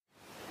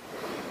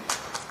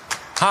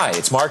Hi,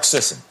 it's Mark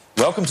Sisson.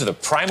 Welcome to the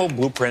Primal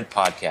Blueprint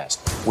Podcast,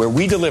 where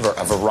we deliver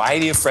a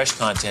variety of fresh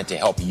content to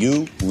help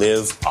you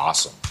live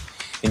awesome.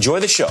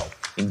 Enjoy the show.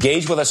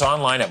 Engage with us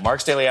online at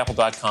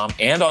marksdailyapple.com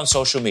and on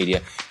social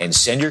media, and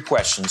send your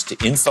questions to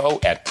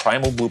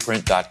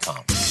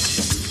info@primalblueprint.com.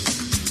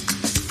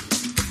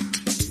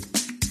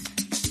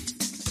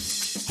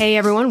 Hey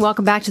everyone,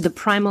 welcome back to the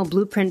Primal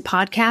Blueprint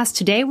Podcast.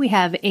 Today we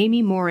have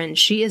Amy Morin.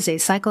 She is a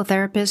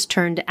psychotherapist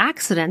turned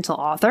accidental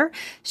author.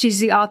 She's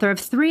the author of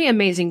 3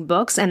 amazing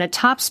books and a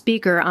top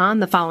speaker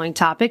on the following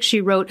topics. She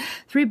wrote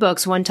 3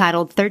 books, one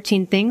titled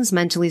 13 Things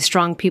Mentally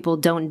Strong People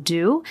Don't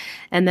Do,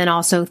 and then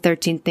also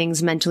 13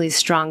 Things Mentally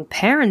Strong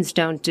Parents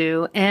Don't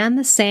Do, and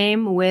the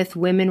same with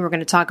women. We're going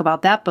to talk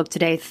about that book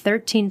today,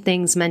 13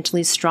 Things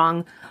Mentally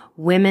Strong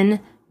Women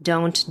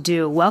Don't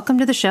Do. Welcome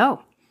to the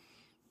show.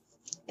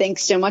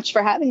 Thanks so much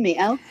for having me,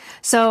 Elle.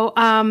 So,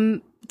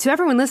 to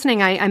everyone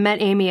listening, I met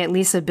Amy at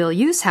Lisa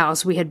Bilyeu's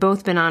house. We had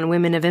both been on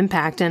Women of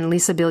Impact, and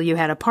Lisa Bilyeu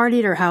had a party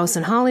at her house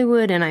in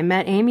Hollywood, and I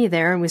met Amy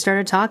there, and we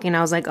started talking, and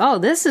I was like, oh,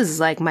 this is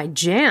like my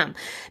jam,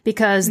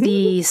 because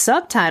the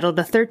subtitle,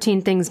 The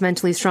 13 Things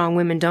Mentally Strong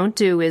Women Don't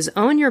Do, is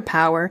Own Your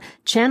Power,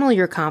 Channel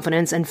Your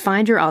Confidence, and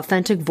Find Your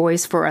Authentic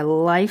Voice for a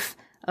Life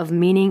of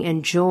Meaning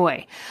and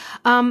Joy.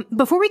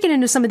 Before we get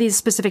into some of these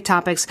specific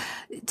topics,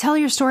 tell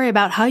your story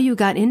about how you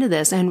got into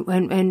this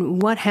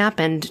and what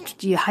happened.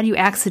 How do you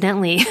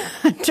accidentally,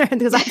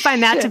 because I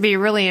find that to be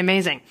really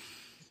amazing.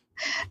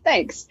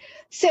 Thanks.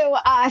 So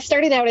I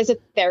started out as a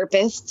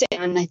therapist,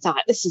 and I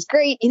thought, this is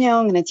great. I'm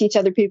going to teach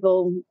other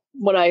people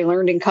what I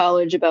learned in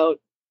college about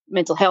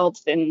mental health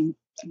and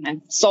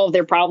solve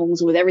their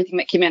problems with everything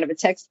that came out of a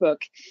textbook.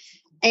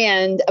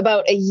 And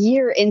about a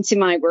year into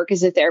my work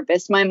as a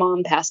therapist, my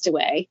mom passed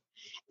away.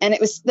 And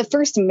it was the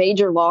first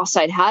major loss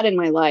I'd had in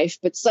my life.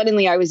 But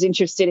suddenly I was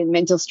interested in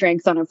mental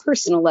strength on a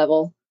personal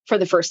level for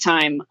the first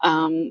time.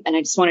 And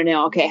I just wanted to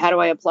know, okay, how do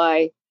I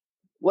apply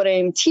what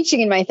I'm teaching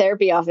in my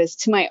therapy office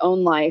to my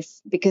own life?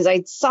 Because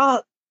I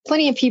saw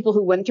plenty of people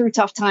who went through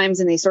tough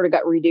times and they sort of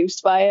got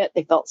reduced by it.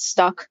 They felt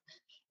stuck.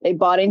 They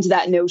bought into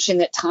that notion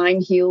that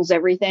time heals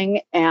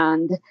everything.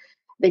 And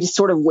they just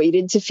sort of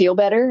waited to feel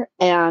better.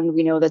 And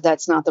we know that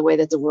that's not the way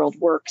that the world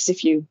works.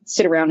 If you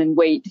sit around and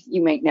wait,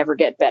 you may never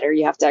get better.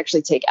 You have to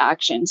actually take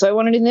action. So I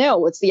wanted to know,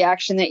 what's the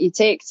action that you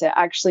take to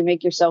actually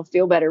make yourself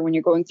feel better when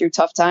you're going through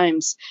tough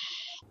times?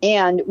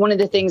 And one of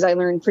the things I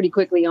learned pretty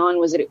quickly on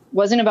was that it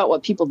wasn't about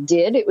what people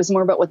did. It was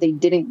more about what they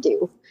didn't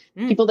do.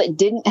 People that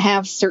didn't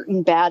have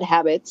certain bad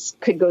habits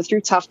could go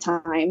through tough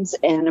times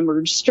and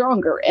emerge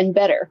stronger and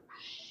better.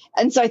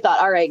 And so I thought,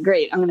 all right,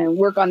 great. I'm going to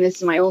work on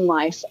this in my own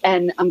life.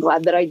 And I'm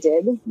glad that I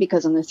did,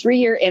 because on the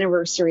 3-year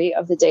anniversary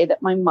of the day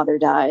that my mother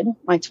died,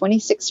 my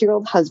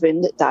 26-year-old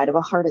husband died of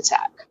a heart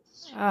attack.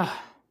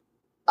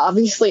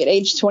 Obviously, at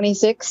age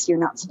 26, you're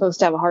not supposed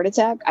to have a heart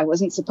attack. I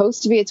wasn't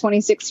supposed to be a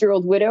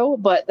 26-year-old widow,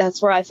 but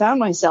that's where I found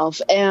myself.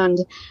 And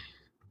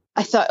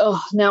I thought,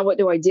 oh, now what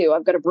do I do?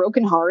 I've got a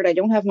broken heart. I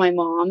don't have my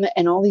mom,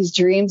 and all these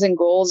dreams and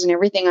goals and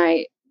everything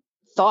I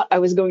thought I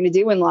was going to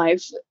do in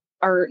life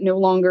are no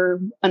longer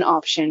an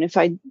option. If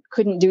I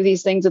couldn't do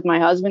these things with my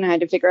husband, I had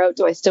to figure out,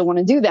 do I still want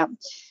to do them?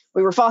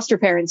 We were foster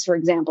parents, for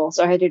example.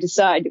 So I had to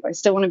decide, do I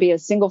still want to be a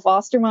single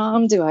foster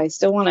mom? Do I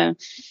still want to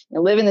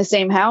live in the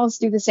same house,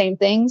 do the same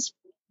things?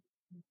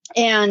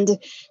 And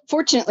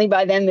fortunately,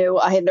 by then, though,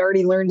 I had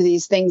already learned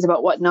these things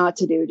about what not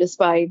to do just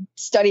by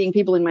studying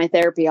people in my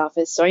therapy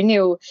office. So I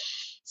knew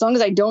as long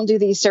as I don't do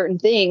these certain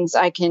things,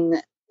 I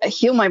can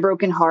heal my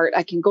broken heart.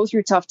 I can go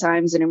through tough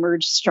times and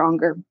emerge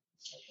stronger.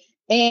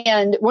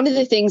 And one of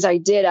the things I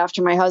did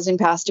after my husband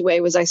passed away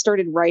was I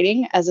started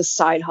writing as a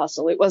side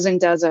hustle. It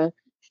wasn't as a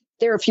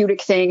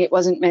therapeutic thing. It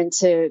wasn't meant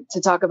to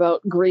talk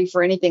about grief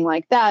or anything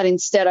like that.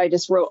 Instead, I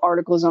just wrote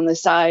articles on the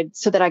side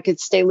so that I could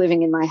stay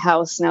living in my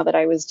house now that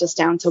I was just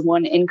down to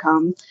one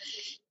income.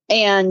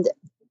 And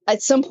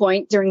at some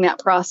point during that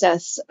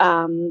process,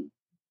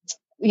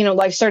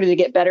 life started to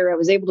get better. I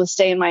was able to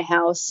stay in my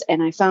house,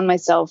 and I found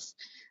myself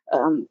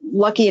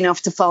lucky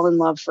enough to fall in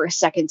love for a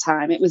second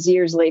time. It was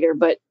years later,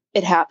 but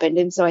it happened.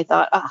 And so I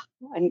thought,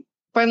 I'm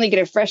finally get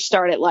a fresh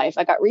start at life.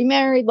 I got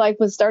remarried. Life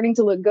was starting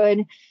to look good.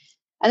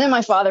 And then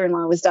my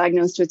father-in-law was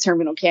diagnosed with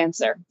terminal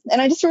cancer.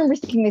 And I just remember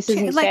thinking, this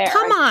isn't fair.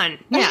 Come on.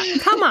 Yeah,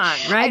 come on,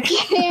 right?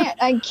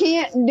 I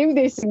can't do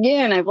this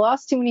again. I've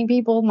lost too many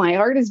people. My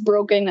heart is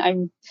broken.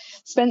 I've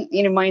spent,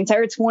 my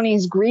entire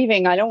 20s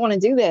grieving. I don't want to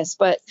do this,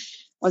 but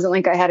it wasn't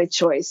like I had a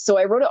choice. So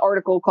I wrote an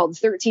article called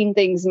 13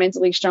 Things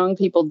Mentally Strong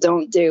People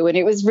Don't Do. And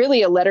it was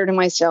really a letter to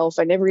myself.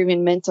 I never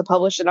even meant to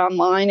publish it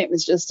online. It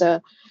was just on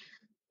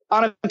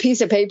a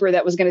piece of paper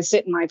that was going to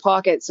sit in my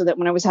pocket so that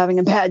when I was having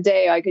a bad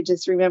day, I could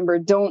just remember,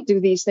 don't do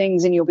these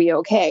things and you'll be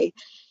okay.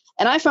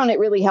 And I found it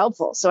really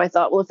helpful. So I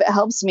thought, well, if it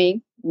helps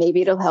me,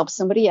 maybe it'll help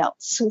somebody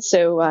else.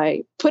 So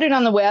I put it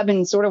on the web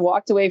and sort of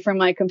walked away from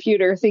my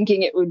computer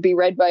thinking it would be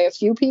read by a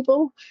few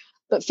people.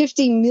 But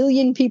 50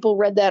 million people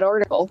read that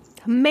article.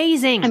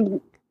 Amazing.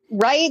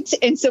 Right.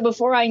 And so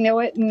before I know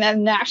it,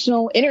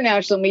 international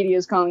media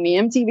is calling me,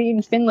 MTV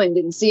in Finland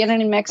and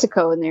CNN in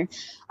Mexico, and they're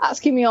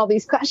asking me all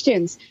these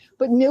questions.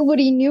 But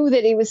nobody knew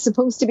that it was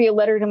supposed to be a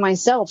letter to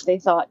myself. They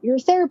thought, you're a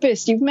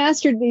therapist, you've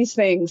mastered these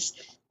things.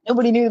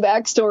 Nobody knew the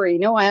backstory.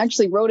 No, I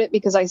actually wrote it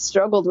because I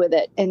struggled with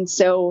it. And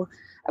so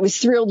I was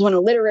thrilled when a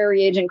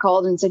literary agent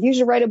called and said, you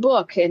should write a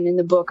book. And in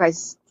the book, I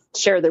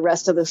share the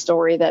rest of the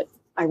story that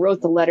I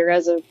wrote the letter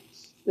as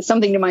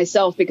something to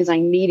myself because I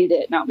needed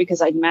it, not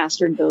because I'd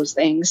mastered those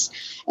things.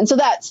 And so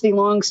that's the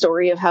long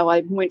story of how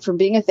I went from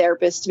being a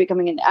therapist to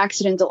becoming an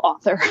accidental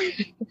author.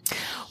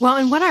 Well,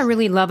 and what I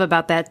really love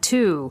about that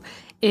too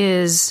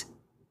is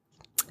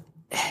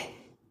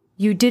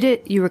you did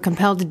it, you were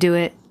compelled to do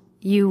it.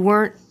 You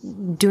weren't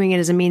doing it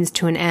as a means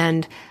to an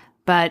end,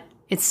 but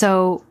it's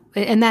so,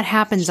 and that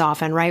happens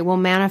often, right? We'll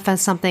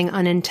manifest something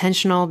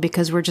unintentional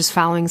because we're just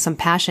following some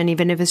passion,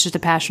 even if it's just a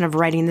passion of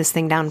writing this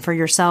thing down for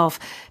yourself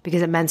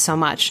because it meant so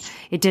much.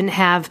 It didn't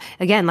have,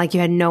 again, like you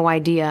had no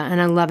idea.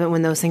 And I love it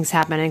when those things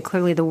happen. And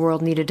clearly the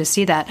world needed to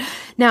see that.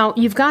 Now,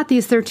 you've got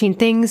these 13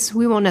 things.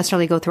 We won't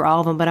necessarily go through all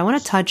of them, but I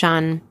want to touch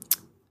on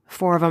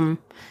 4 of them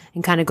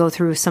and kind of go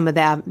through some of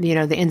that, the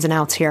ins and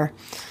outs here.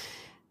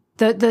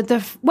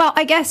 Well,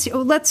 I guess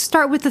let's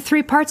start with the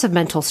 3 parts of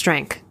mental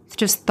strength.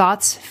 Just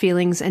thoughts,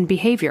 feelings, and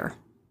behavior.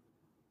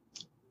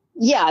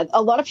 Yeah,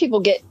 a lot of people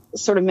get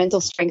sort of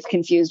mental strength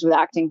confused with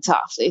acting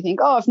tough. They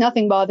think, oh, if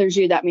nothing bothers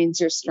you, that means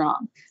you're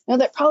strong. No,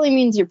 that probably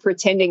means you're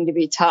pretending to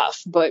be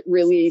tough, but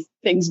really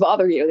things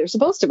bother you. They're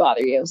supposed to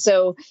bother you.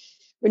 So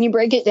when you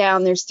break it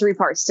down, there's 3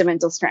 parts to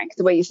mental strength: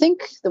 the way you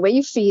think, the way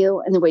you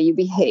feel, and the way you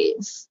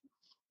behave.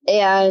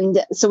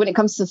 And so when it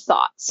comes to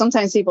thoughts,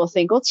 sometimes people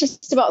think, well, it's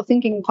just about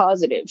thinking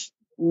positive.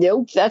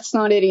 Nope, that's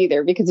not it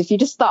either. Because if you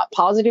just thought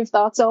positive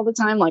thoughts all the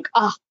time, like,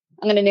 I'm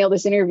going to nail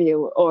this interview,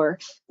 or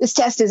this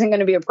test isn't going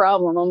to be a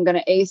problem, I'm going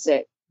to ace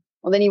it,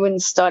 well, then you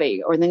wouldn't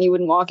study, or then you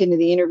wouldn't walk into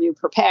the interview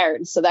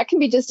prepared. So that can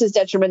be just as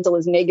detrimental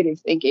as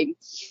negative thinking.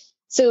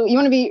 So you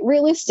want to be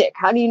realistic.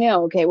 How do you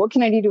know? Okay, what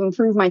can I do to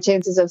improve my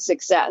chances of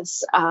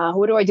success?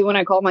 What do I do when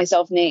I call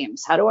myself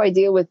names? How do I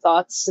deal with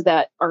thoughts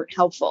that aren't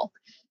helpful?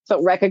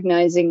 So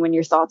recognizing when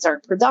your thoughts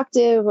aren't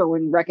productive, or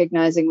when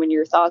recognizing when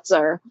your thoughts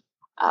are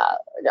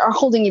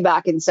holding you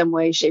back in some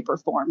way, shape, or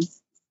form.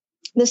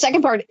 The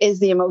second part is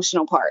the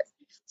emotional part.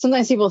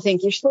 Sometimes people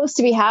think you're supposed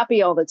to be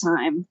happy all the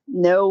time.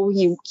 No,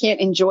 you can't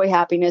enjoy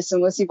happiness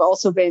unless you've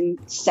also been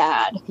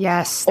sad.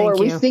 Yes, thank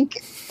you.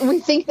 We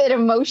think that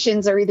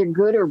emotions are either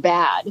good or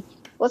bad.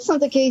 Well, that's not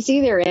the case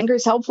either. Anger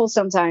is helpful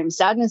sometimes.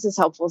 Sadness is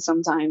helpful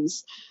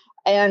sometimes.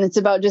 And it's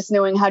about just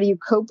knowing, how do you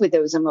cope with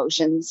those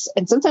emotions?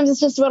 And sometimes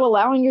it's just about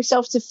allowing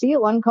yourself to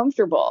feel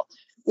uncomfortable.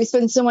 We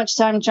spend so much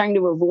time trying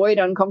to avoid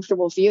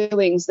uncomfortable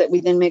feelings that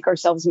we then make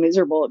ourselves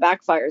miserable. It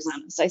backfires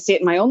on us. I see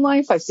it in my own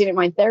life. I've seen it in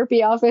my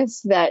therapy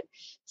office, that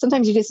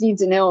sometimes you just need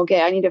to know,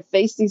 okay, I need to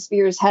face these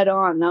fears head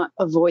on, not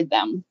avoid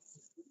them.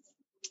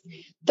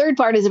 Third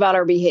part is about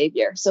our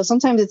behavior. So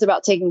sometimes it's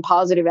about taking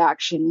positive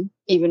action,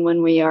 even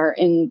when we are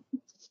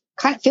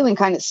feeling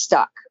kind of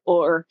stuck,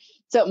 or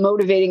it's about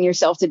motivating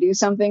yourself to do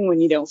something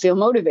when you don't feel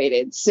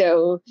motivated.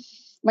 So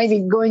it might be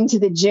going to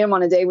the gym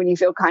on a day when you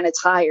feel kind of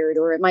tired,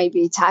 or it might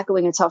be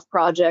tackling a tough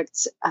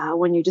project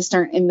when you just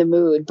aren't in the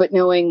mood, but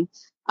knowing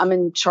I'm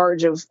in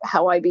charge of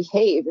how I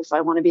behave. If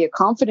I want to be a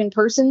confident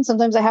person,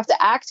 sometimes I have to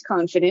act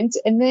confident,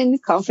 and then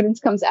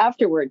confidence comes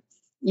afterward.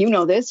 You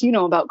know this, you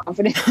know about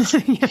confidence.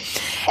 Yeah.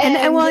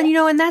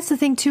 And that's the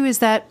thing too, is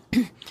that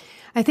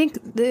I think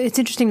it's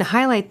interesting to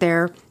highlight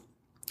there.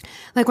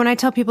 Like when I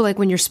tell people, like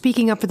when you're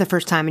speaking up for the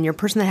first time and you're a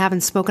person that haven't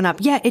spoken up,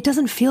 it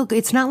doesn't feel good.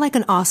 It's not like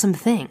an awesome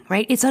thing,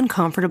 right? It's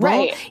uncomfortable.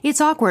 Right. It's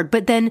awkward,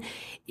 but then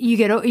you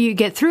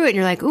get through it and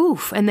you're like,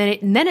 oof. And then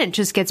it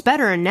just gets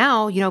better. And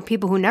now,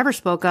 people who never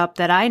spoke up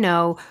that I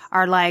know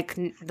are like,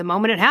 the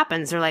moment it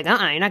happens, they're like, you're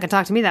not going to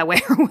talk to me that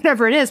way, or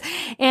whatever it is.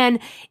 And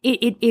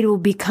it will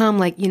become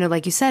like,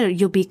 like you said,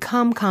 you'll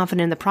become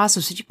confident in the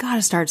process. So you got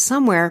to start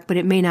somewhere, but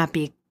it may not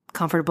be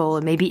comfortable.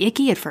 It may be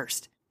icky at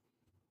first.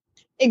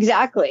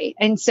 Exactly.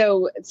 And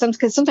so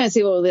sometimes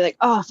people will be like,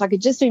 if I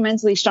could just be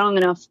mentally strong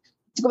enough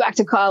to go back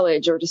to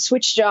college, or to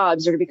switch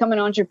jobs, or to become an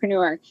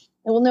entrepreneur. And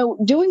well, no,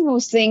 doing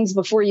those things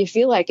before you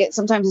feel like it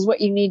sometimes is what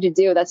you need to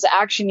do. That's the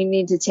action you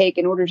need to take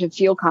in order to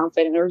feel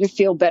confident, or to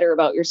feel better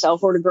about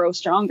yourself, or to grow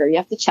stronger. You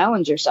have to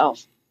challenge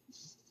yourself.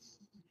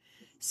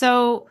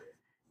 So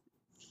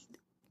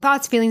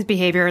thoughts, feelings,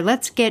 behavior.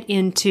 Let's get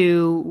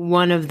into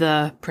one of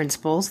the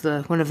principles,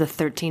 one of the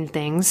 13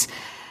 things.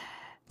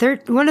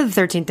 One of the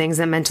 13 things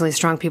that mentally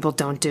strong people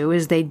don't do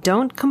is they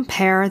don't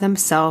compare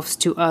themselves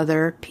to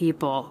other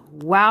people.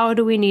 Wow,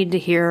 do we need to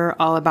hear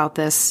all about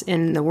this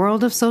in the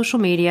world of social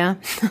media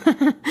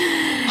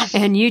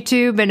and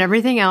YouTube and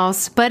everything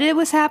else? But it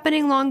was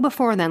happening long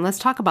before then. Let's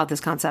talk about this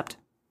concept.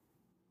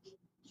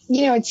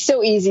 It's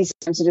so easy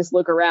sometimes to just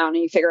look around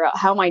and you figure out,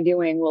 how am I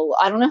doing? Well,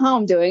 I don't know how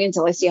I'm doing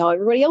until I see how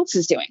everybody else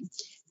is doing.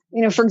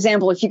 For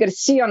example, if you get a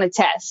C on a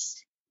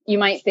test, you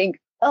might think,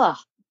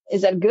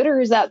 is that good or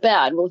is that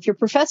bad? Well, if your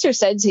professor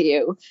said to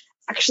you,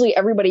 actually,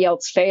 everybody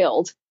else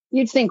failed,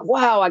 you'd think,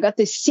 wow, I got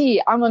this C.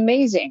 I'm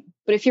amazing.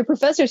 But if your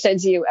professor said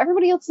to you,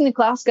 everybody else in the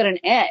class got an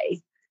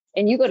A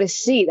and you got a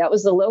C, that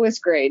was the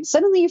lowest grade,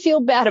 suddenly you feel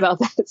bad about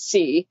that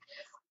C.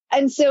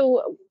 And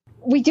so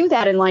we do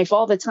that in life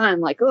all the time.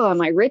 Like, oh,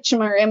 am I rich?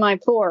 Or am I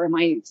poor? Am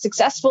I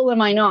successful?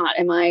 Am I not?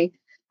 Am I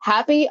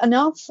happy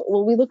enough?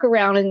 Well, we look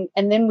around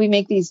and then we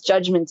make these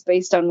judgments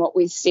based on what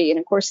we see. And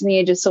of course, in the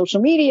age of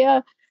social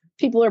media,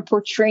 people are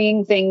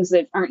portraying things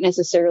that aren't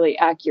necessarily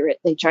accurate.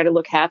 They try to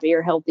look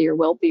happier, healthier,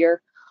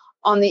 wealthier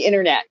on the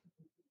internet.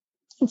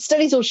 And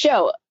studies will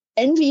show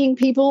envying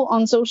people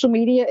on social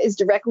media is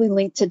directly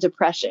linked to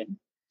depression.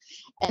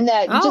 And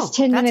that just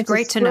 10 minutes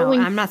great to know.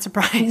 I'm not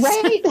surprised.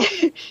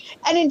 Right.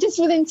 And just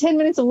within 10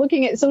 minutes of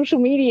looking at social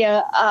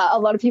media, a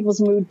lot of people's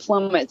mood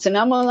plummets. And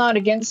I'm not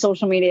against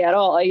social media at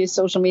all. I use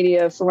social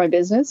media for my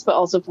business, but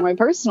also for my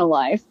personal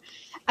life.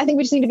 I think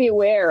we just need to be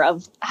aware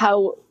of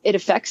how it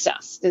affects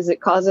us. Does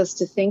it cause us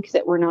to think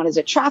that we're not as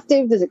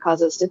attractive? Does it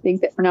cause us to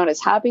think that we're not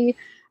as happy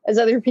as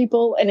other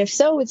people? And if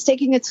so, it's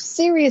taking a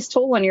serious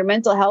toll on your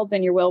mental health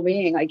and your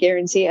well-being. I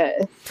guarantee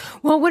it.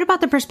 Well, what about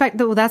the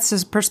perspective? Well, that's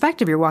the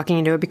perspective you're walking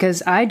into it,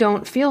 because I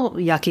don't feel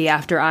yucky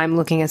after I'm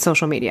looking at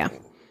social media.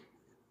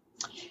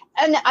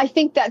 And I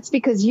think that's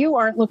because you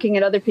aren't looking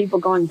at other people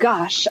going,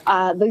 gosh,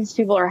 these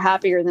people are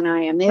happier than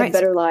I am. They have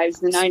better lives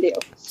than I do.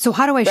 So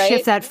how do I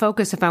shift that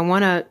focus if I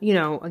want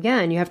to,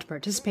 again, you have to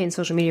participate in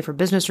social media for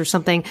business or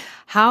something.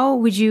 How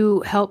would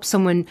you help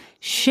someone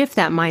shift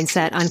that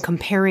mindset on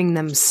comparing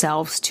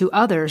themselves to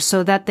others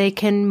so that they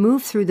can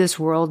move through this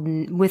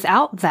world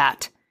without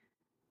that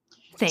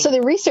thing? So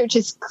the research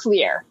is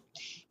clear.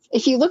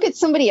 If you look at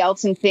somebody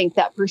else and think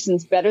that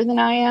person's better than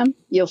I am,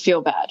 you'll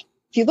feel bad.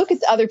 If you look at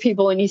other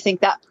people and you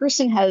think that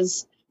person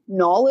has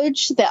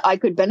knowledge that I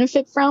could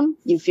benefit from,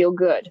 you feel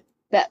good.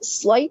 That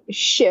slight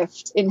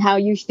shift in how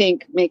you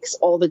think makes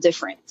all the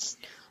difference.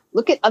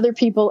 Look at other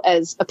people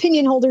as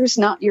opinion holders,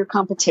 not your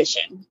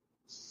competition.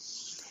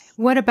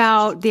 What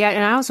about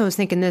and I also was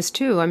thinking this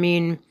too. I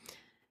mean,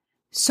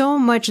 so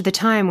much of the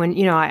time when,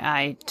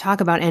 I talk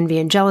about envy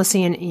and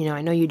jealousy, and,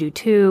 I know you do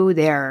too,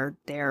 they're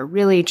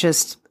really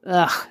just,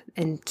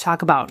 and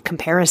talk about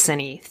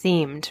comparison-y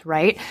themed,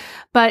 right?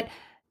 But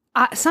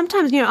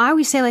sometimes, I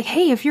always say like,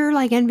 hey, if you're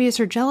like envious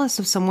or jealous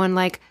of someone,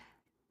 like,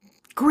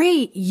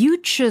 great,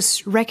 you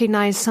just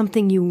recognize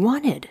something you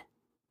wanted.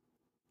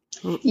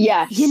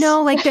 Yes.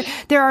 Like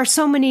there are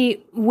so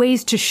many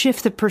ways to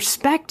shift the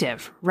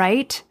perspective,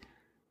 right?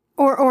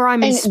 Or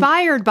I'm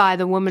inspired by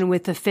the woman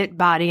with the fit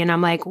body and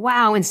I'm like,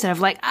 wow, instead of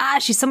like,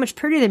 she's so much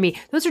prettier than me.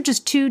 Those are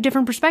just two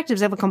different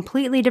perspectives. They have a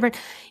completely different,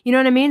 you know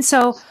what I mean?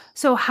 So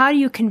how do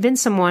you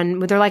convince someone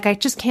where they're like, I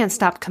just can't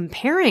stop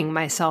comparing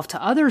myself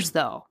to others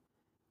though?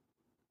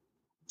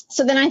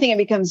 So then I think it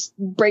becomes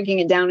breaking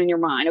it down in your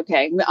mind.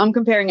 Okay, I'm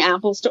comparing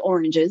apples to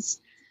oranges.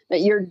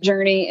 That your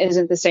journey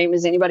isn't the same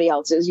as anybody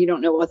else's. You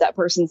don't know what that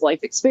person's life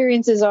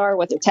experiences are,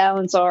 what their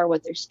talents are,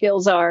 what their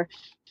skills are,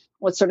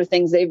 what sort of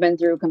things they've been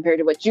through compared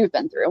to what you've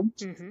been through.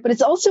 Mm-hmm. But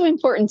it's also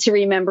important to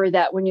remember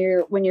that when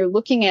you're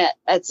looking at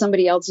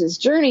somebody else's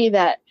journey,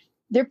 that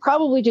they're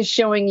probably just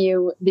showing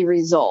you the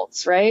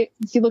results, right?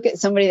 If you look at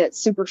somebody that's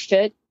super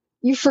fit,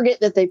 you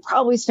forget that they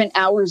probably spent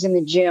hours in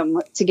the gym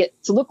to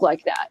get to look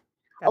like that.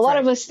 That's a lot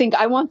of us think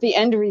I want the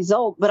end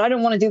result, but I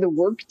don't want to do the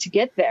work to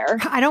get there.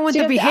 I don't want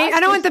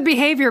the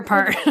behavior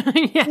part.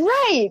 Yeah.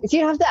 Right. So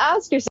you have to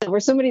ask yourself,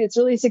 or somebody that's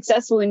really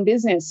successful in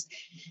business,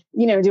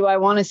 do I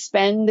want to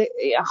spend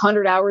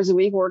 100 hours a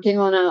week working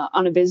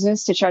on a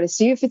business to try to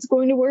see if it's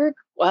going to work?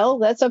 Well,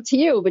 that's up to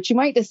you, but you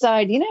might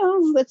decide,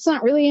 that's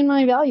not really in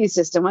my value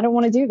system. I don't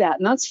want to do that.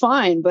 And that's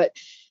fine. But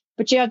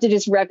you have to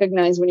just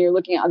recognize when you're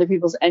looking at other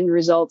people's end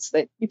results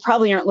that you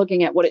probably aren't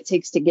looking at what it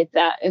takes to get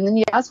that. And then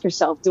you ask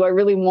yourself, do I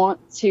really want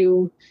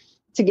to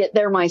get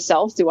there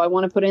myself? Do I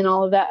want to put in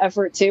all of that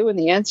effort too? And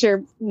the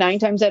answer 9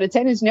 times out of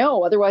 10 is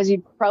no. Otherwise,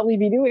 you'd probably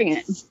be doing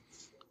it.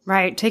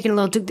 Right. Taking a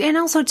little, and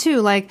also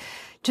too, like,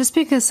 just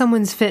because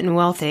someone's fit and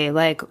wealthy,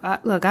 like,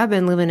 look, I've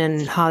been living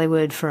in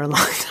Hollywood for a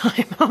long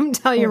time. I'm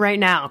telling you right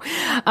now,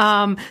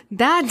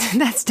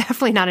 that's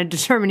definitely not a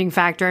determining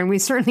factor. And we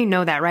certainly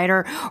know that, right?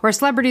 Or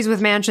celebrities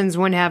with mansions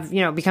wouldn't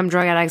have, become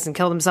drug addicts and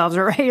killed themselves,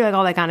 or right? Like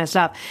all that kind of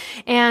stuff.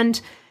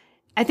 And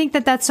I think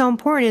that's so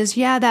important is,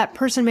 that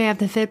person may have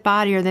the fit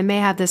body or they may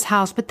have this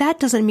house, but that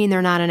doesn't mean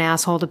they're not an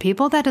asshole to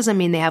people. That doesn't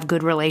mean they have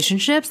good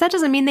relationships. That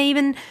doesn't mean they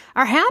even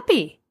are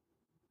happy.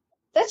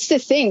 That's the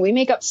thing. We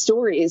make up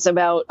stories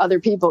about other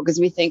people because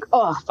we think,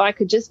 if I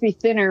could just be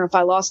thinner, if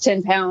I lost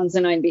 10 pounds,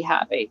 then I'd be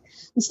happy.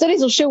 And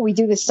studies will show we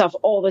do this stuff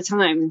all the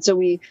time. And so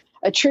we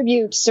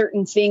attribute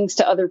certain things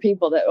to other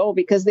people that,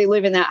 because they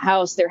live in that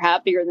house, they're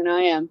happier than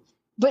I am.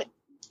 But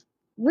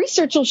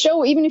research will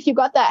show even if you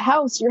got that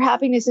house, your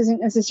happiness isn't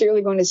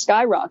necessarily going to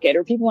skyrocket,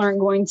 or people aren't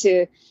going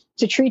to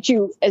treat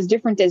you as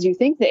different as you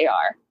think they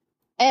are.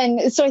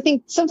 And so I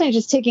think sometimes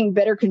just taking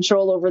better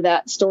control over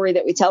that story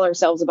that we tell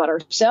ourselves about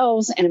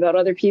ourselves and about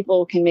other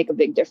people can make a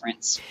big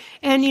difference.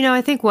 And,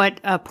 I think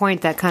what a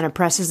point that kind of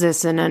presses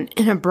this in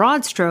a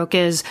broad stroke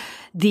is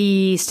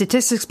the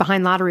statistics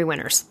behind lottery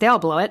winners. They all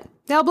blow it.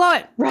 They'll blow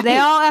it. Right, They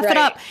all F it right.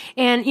 up.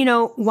 And,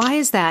 why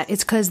is that?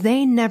 It's because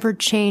they never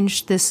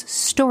changed this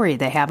story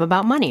they have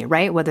about money,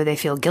 right? Whether they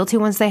feel guilty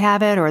once they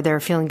have it or they're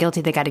feeling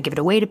guilty, they got to give it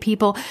away to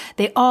people.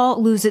 They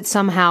all lose it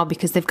somehow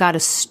because they've got a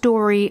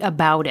story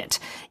about it,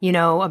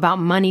 about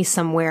money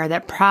somewhere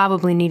that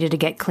probably needed to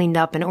get cleaned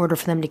up in order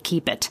for them to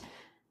keep it.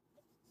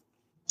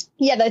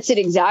 Yeah, that's it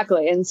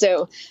exactly. And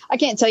so I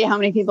can't tell you how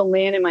many people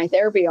land in my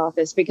therapy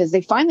office because they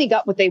finally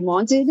got what they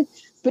wanted,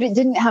 but it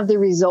didn't have the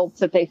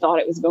results that they thought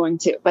it was going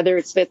to, whether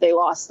it's that they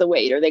lost the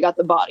weight or they got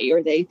the body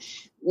or they,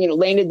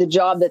 landed the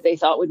job that they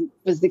thought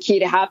was the key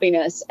to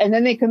happiness. And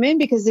then they come in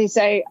because they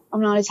say,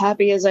 I'm not as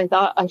happy as I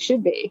thought I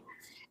should be.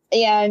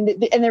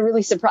 And they're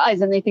really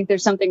surprised and they think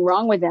there's something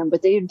wrong with them,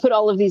 but they had put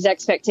all of these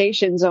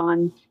expectations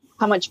on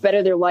how much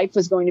better their life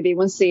was going to be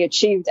once they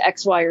achieved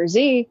X, Y, or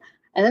Z.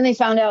 And then they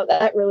found out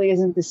that really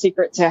isn't the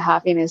secret to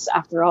happiness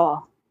after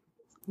all.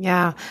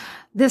 Yeah.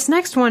 This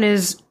next one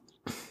is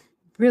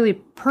really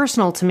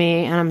personal to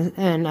me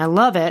and I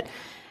love it.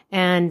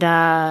 And,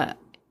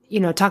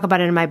 talk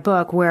about it in my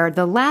book where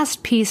the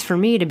last piece for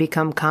me to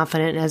become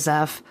confident as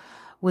F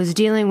was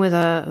dealing with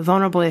a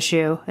vulnerable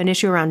issue, an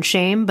issue around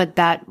shame, but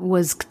that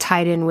was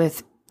tied in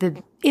with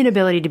the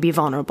inability to be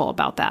vulnerable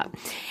about that.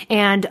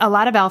 And a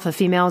lot of alpha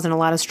females and a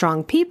lot of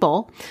strong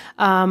people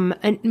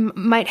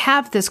might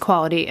have this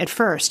quality at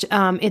first.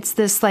 It's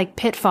this like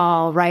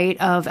pitfall, right,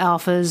 of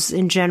alphas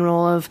in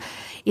general of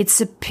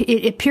it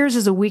appears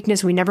as a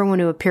weakness. We never want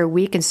to appear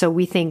weak. And so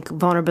we think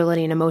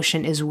vulnerability and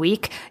emotion is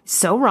weak.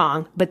 So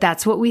wrong, but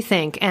that's what we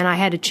think. And I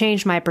had to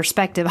change my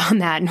perspective on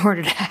that in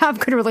order to have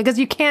good relationship because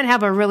you can't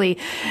have a really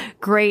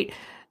great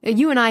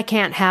you and I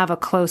can't have a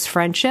close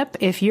friendship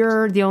if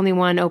you're the only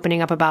one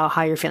opening up about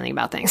how you're feeling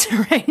about things,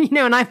 right?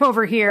 And I'm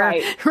over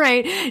here,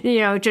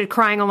 right? Just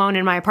crying alone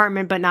in my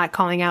apartment, but not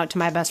calling out to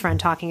my best friend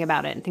talking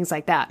about it and things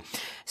like that.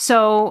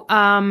 So,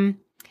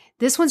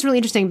 this one's really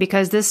interesting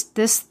because this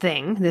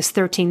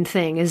 13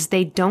 thing is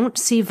they don't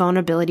see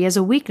vulnerability as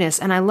a weakness.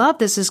 And I love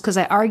this is because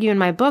I argue in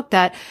my book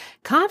that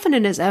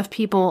confident as F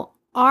people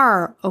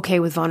are okay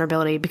with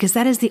vulnerability because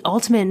that is the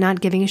ultimate not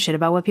giving a shit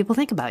about what people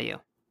think about you.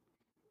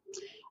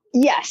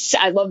 Yes,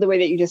 I love the way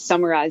that you just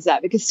summarized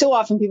that because so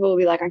often people will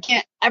be like, I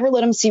can't ever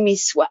let them see me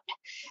sweat.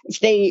 If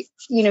they,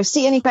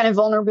 see any kind of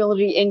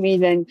vulnerability in me,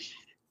 then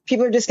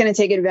people are just going to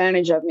take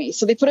advantage of me.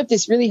 So they put up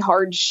this really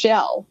hard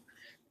shell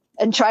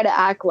and try to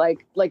act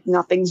like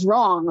nothing's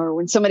wrong. Or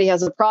when somebody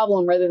has a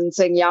problem, rather than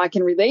saying, yeah, I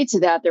can relate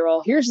to that, they're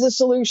all, here's the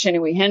solution.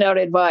 And we hand out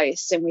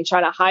advice and we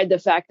try to hide the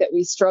fact that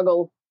we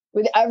struggle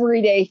with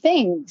everyday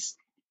things.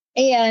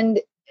 And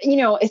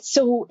it's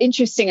so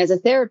interesting as a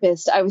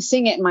therapist. I was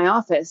seeing it in my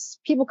office.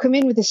 People come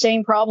in with the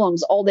same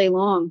problems all day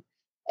long,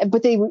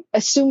 but they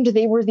assumed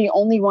they were the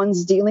only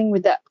ones dealing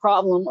with that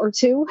problem or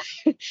two.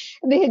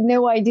 They had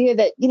no idea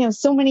that,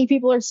 so many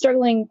people are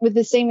struggling with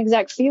the same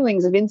exact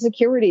feelings of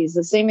insecurities,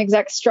 the same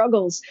exact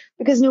struggles,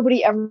 because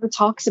nobody ever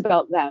talks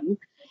about them.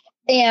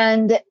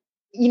 And,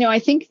 I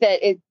think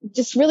that it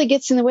just really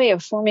gets in the way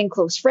of forming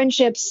close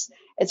friendships.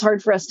 It's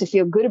hard for us to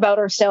feel good about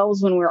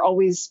ourselves when we're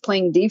always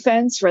playing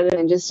defense rather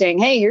than just saying,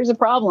 hey, here's a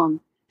problem.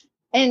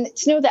 And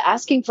to know that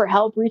asking for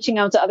help, reaching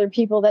out to other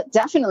people, that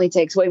definitely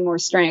takes way more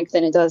strength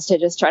than it does to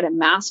just try to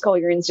mask all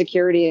your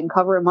insecurity and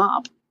cover them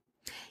up.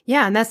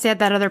 Yeah. And that's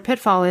that other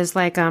pitfall is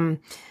like, of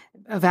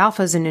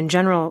alphas and in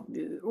general,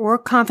 or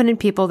confident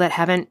people that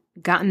haven't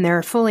gotten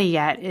there fully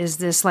yet is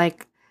this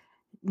like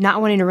not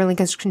wanting to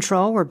relinquish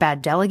control. We're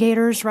bad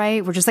delegators,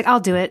 right? We're just like, I'll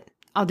do it.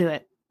 I'll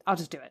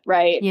just do it.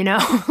 Right.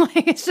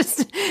 It's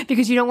just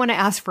because you don't want to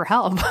ask for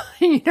help.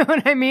 You know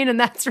what I mean? And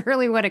that's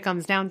really what it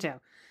comes down to.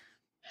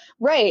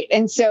 Right.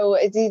 And so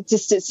it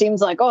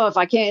seems like, oh, if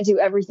I can't do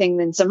everything,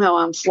 then somehow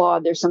I'm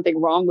flawed. There's something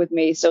wrong with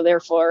me. So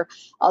therefore,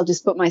 I'll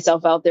just put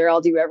myself out there.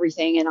 I'll do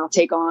everything and I'll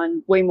take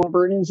on way more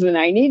burdens than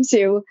I need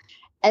to.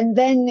 And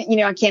then,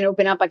 I can't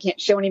open up. I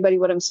can't show anybody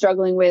what I'm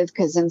struggling with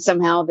because then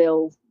somehow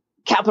they'll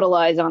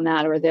capitalize on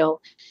that or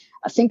they'll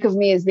think of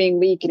me as being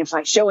weak. And if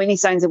I show any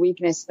signs of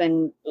weakness,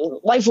 then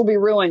life will be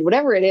ruined.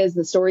 Whatever it is,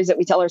 the stories that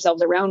we tell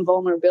ourselves around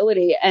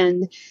vulnerability.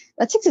 And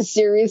that takes a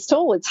serious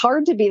toll. It's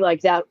hard to be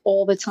like that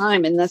all the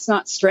time. And that's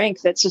not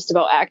strength. That's just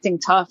about acting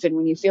tough. And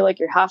when you feel like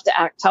you have to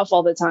act tough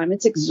all the time,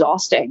 it's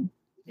exhausting.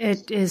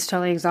 It is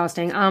totally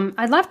exhausting.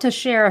 I'd love to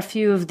share a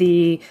few of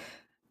the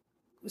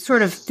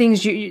sort of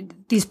things,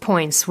 these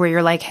points where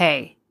you're like,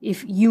 hey,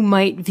 if you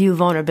might view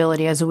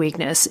vulnerability as a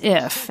weakness,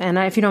 if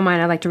you don't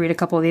mind, I'd like to read a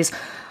couple of these.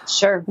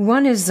 Sure.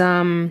 One is,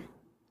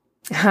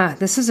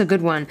 this is a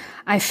good one.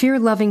 I fear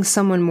loving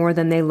someone more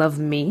than they love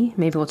me.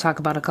 Maybe we'll talk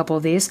about a couple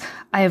of these.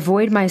 I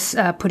avoid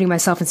putting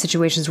myself in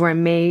situations where I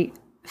may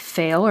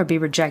fail or be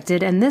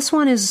rejected. And this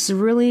one is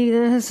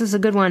this is a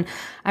good one.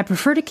 I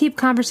prefer to keep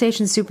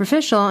conversations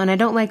superficial, and I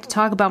don't like to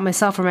talk about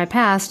myself or my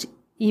past,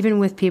 even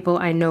with people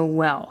I know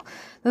well.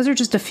 Those are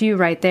just a few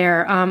right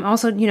there.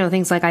 Also,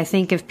 things like I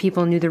think if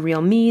people knew the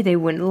real me, they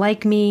wouldn't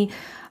like me.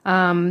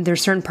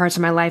 There's certain parts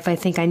of my life I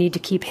think I need to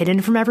keep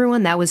hidden from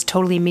everyone. That was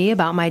totally me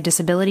about my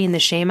disability and the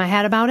shame I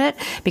had about it.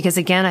 Because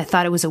again, I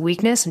thought it was a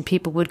weakness and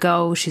people would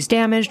go, she's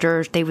damaged,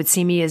 or they would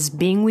see me as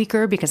being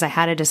weaker because I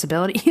had a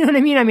disability. You know what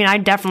I mean? I mean, I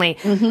definitely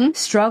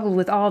struggled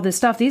with all this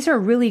stuff. These are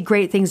really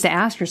great things to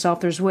ask yourself.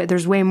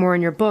 There's way more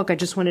in your book. I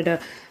just wanted to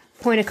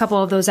point a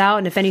couple of those out.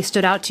 And if any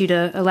stood out to you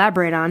to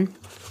elaborate on,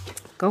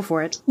 go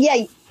for it.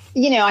 Yeah.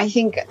 I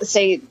think,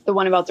 say, the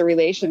one about the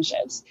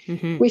relationships,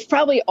 we've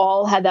probably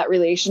all had that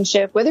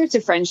relationship, whether it's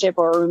a friendship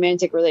or a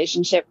romantic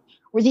relationship,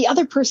 where the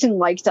other person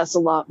liked us a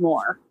lot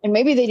more. And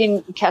maybe they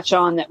didn't catch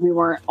on that we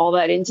weren't all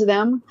that into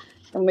them.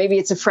 And maybe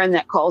it's a friend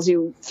that calls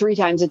you 3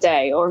 times a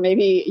day, or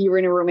maybe you were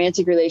in a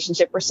romantic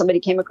relationship where somebody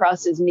came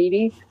across as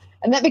needy.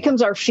 And that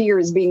becomes our fear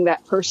as being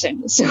that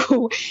person.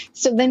 So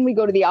then we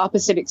go to the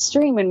opposite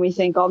extreme and we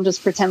think, I'll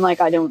just pretend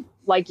like I don't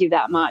like you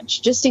that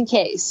much, just in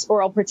case.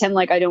 Or I'll pretend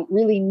like I don't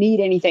really need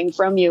anything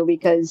from you,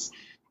 because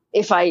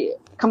if I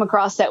come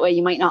across that way,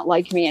 you might not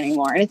like me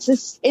anymore. And it's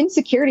this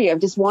insecurity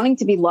of just wanting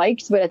to be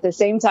liked, but at the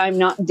same time,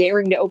 not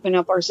daring to open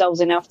up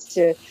ourselves enough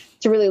to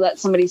really let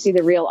somebody see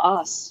the real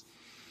us.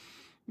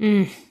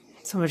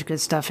 So much good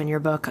stuff in your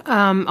book.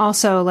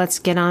 Also, let's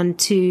get on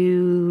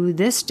to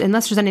this,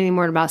 unless there's anything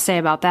more to say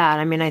about that.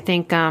 I mean, I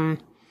think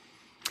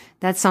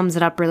that sums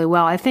it up really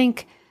well. I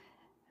think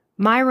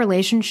my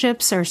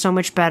relationships are so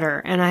much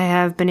better, and I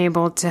have been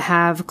able to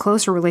have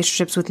closer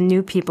relationships with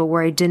new people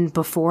where I didn't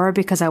before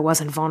because I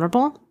wasn't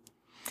vulnerable.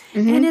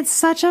 And it's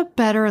such a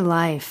better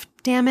life.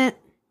 Damn it.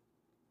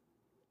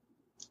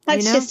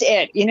 That's just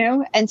it,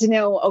 and to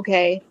know,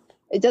 okay,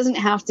 it doesn't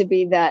have to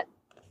be that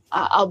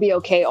I'll be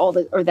okay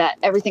or that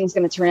everything's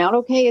going to turn out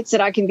okay. It's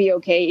that I can be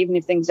okay even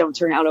if things don't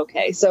turn out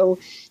okay. So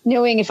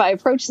knowing if I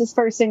approach this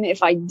person,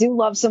 if I do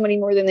love somebody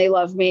more than they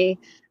love me,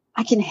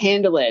 I can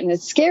handle it. And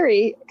it's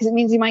scary because it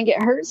means you might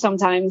get hurt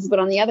sometimes. But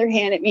on the other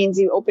hand, it means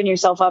you open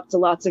yourself up to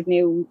lots of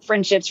new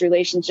friendships,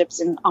 relationships,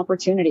 and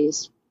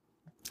opportunities.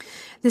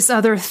 This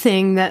other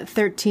thing that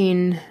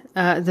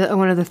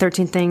one of the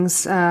 13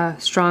 things mentally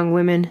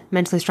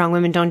strong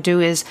women don't do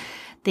is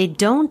they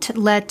don't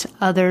let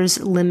others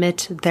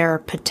limit their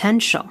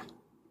potential.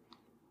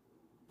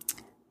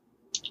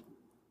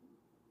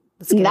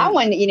 That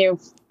one,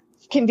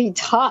 can be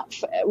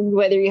tough,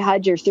 whether you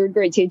had your 3rd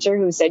grade teacher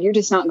who said, you're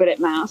just not good at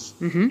math.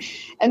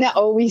 And that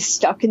always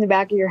stuck in the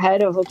back of your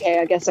head of, okay,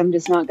 I guess I'm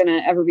just not going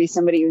to ever be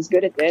somebody who's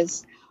good at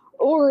this.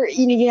 Or,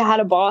 you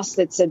had a boss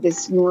that said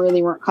you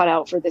really weren't cut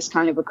out for this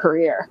kind of a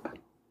career.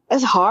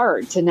 It's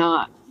hard to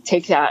not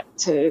take that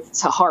to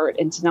heart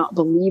and to not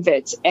believe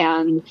it.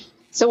 And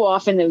so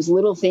often those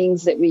little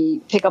things that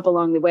we pick up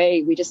along the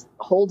way, we just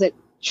hold it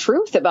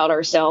truth about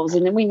ourselves,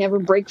 and then we never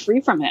break free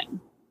from it.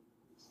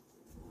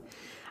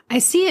 I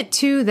see it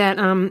too that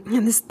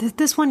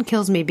this one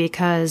kills me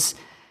because,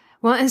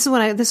 well,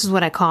 this is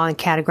what I call and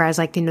categorize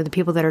like the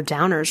people that are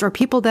downers, or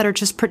people that are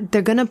just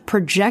they're going to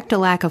project a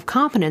lack of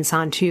confidence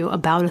onto you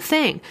about a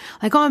thing.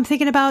 Like, oh, I'm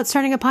thinking about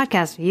starting a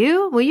podcast.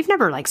 You've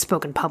never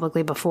spoken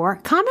publicly before.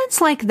 Comments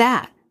like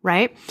that,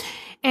 right?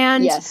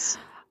 And yes.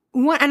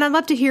 And I'd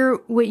love to hear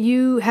what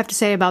you have to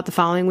say about the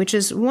following, which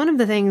is one of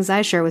the things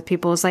I share with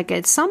people is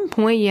at some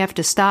point you have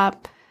to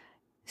stop,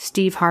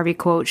 Steve Harvey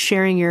quote,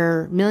 sharing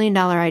your $1 million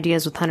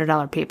ideas with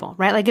 $100 people,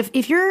 right?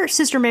 If your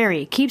sister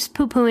Mary keeps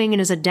poo-pooing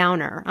and is a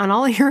downer on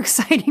all of your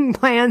exciting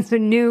plans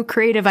and new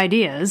creative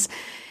ideas,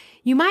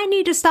 you might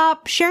need to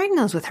stop sharing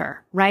those with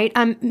her, right?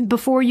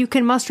 Before you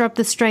can muster up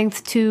the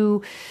strength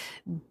to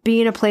be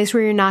in a place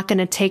where you're not going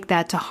to take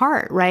that to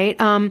heart, right?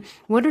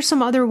 What are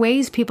some other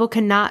ways people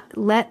cannot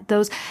let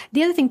those?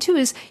 The other thing too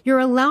is you're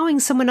allowing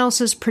someone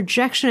else's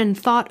projection and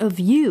thought of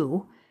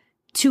you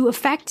to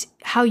affect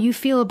how you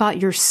feel about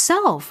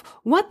yourself.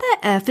 What the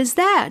F is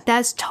that?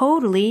 That's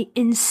totally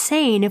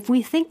insane if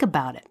we think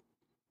about it.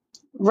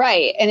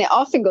 Right. And it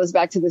often goes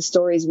back to the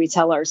stories we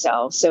tell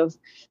ourselves. So if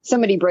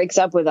somebody breaks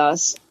up with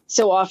us,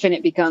 so often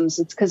it becomes,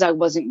 it's because I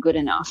wasn't good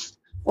enough.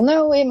 Well,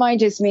 no, it might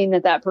just mean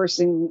that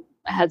person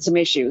had some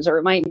issues, or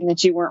it might mean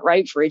that you weren't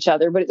right for each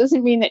other, but it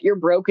doesn't mean that you're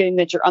broken,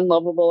 that you're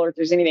unlovable, or if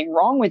there's anything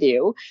wrong with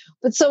you.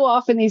 But so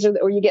often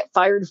or you get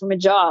fired from a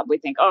job. We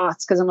think, oh,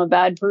 it's because I'm a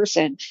bad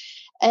person.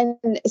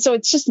 And so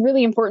it's just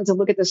really important to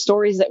look at the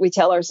stories that we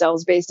tell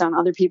ourselves based on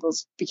other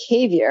people's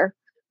behavior.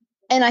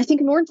 And I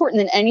think more important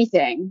than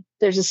anything,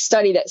 there's a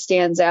study that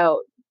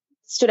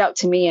stood out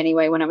to me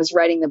anyway, when I was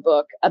writing the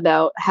book,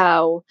 about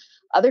how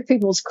other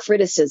people's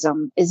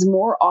criticism is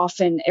more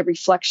often a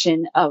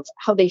reflection of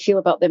how they feel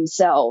about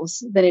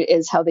themselves than it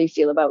is how they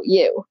feel about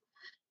you.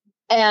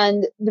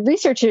 And the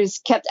researchers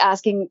kept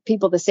asking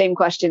people the same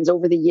questions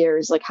over the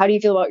years, like, how do you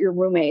feel about your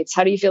roommates?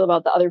 How do you feel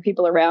about the other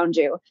people around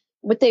you?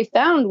 What they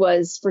found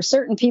was for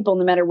certain people,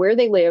 no matter where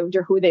they lived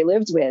or who they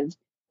lived with,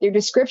 their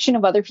description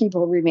of other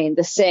people remained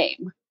the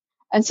same.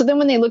 And so then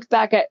when they looked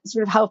back at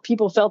sort of how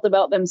people felt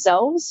about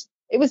themselves,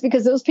 it was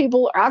because those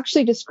people are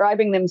actually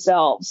describing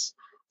themselves.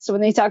 So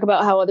when they talk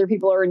about how other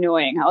people are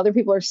annoying, how other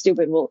people are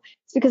stupid, well,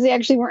 it's because they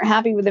actually weren't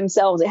happy with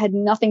themselves. It had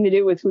nothing to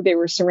do with who they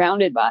were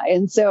surrounded by.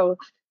 And so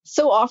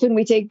often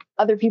we take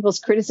other people's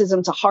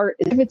criticism to heart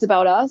as if it's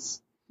about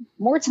us,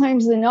 more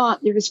times than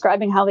not, they're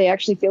describing how they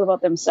actually feel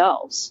about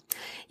themselves.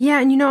 Yeah.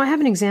 And, I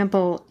have an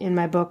example in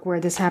my book where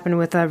this happened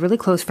with a really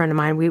close friend of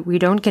mine. We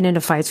don't get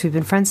into fights. We've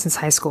been friends since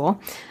high school.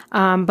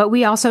 But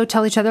we also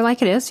tell each other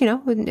like it is,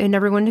 and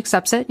everyone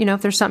accepts it.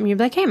 If there's something you're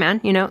like, hey,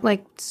 man,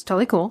 like it's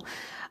totally cool.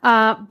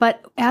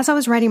 But as I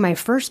was writing my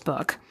first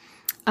book,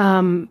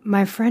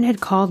 my friend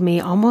had called me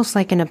almost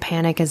like in a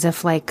panic, as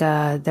if like,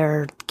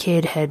 their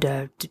kid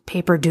had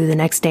paper due the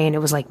next day and it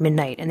was like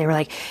midnight. And they were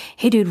like,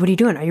 hey dude, what are you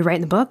doing? Are you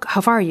writing the book?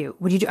 How far are you?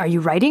 What do you do? Are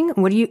you writing?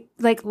 What do you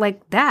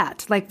like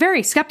that? Like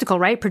very skeptical,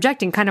 right?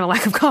 Projecting kind of a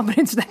lack of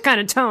confidence, that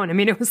kind of tone. I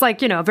mean, it was like,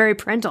 very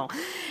parental.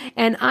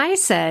 And I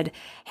said,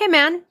 hey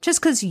man,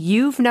 just cause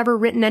you've never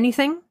written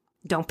anything,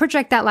 don't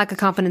project that lack of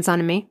confidence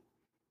onto me.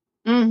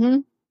 Mm-hmm.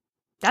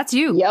 That's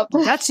you. Yep.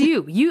 That's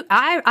you.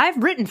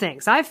 I've written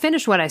things. I've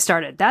finished what I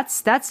started.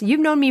 That's, you've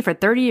known me for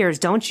 30 years.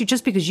 Don't you,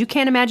 just because you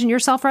can't imagine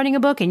yourself writing a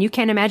book and you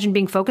can't imagine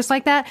being focused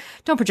like that,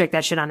 don't project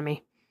that shit onto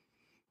me.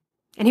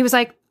 And he was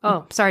like,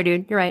 oh, sorry,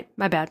 dude. You're right.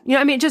 My bad.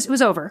 It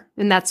was over.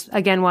 And that's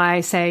again why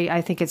I say,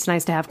 I think it's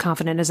nice to have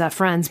confident as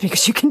friends,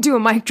 because you can do a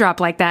mic drop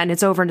like that and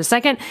it's over in a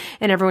second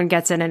and everyone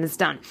gets it and it's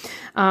done.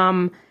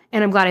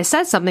 And I'm glad I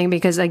said something,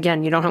 because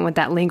again, you don't want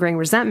that lingering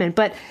resentment.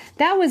 But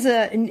that was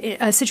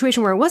a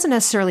situation where it wasn't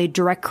necessarily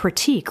direct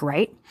critique,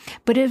 right?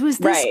 But it was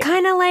this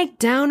kind of like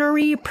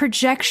downery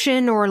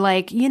projection, or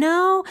like,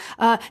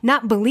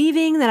 not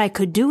believing that I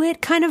could do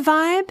it kind of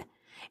vibe.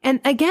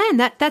 And again,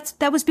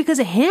 that was because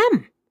of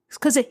him. It's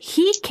because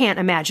he can't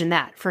imagine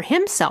that for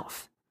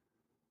himself.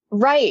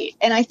 Right.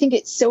 And I think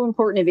it's so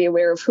important to be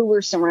aware of who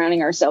we're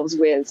surrounding ourselves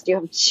with. Do you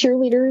have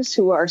cheerleaders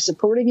who are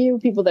supporting you,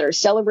 people that are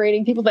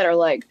celebrating, people that are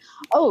like,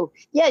 oh,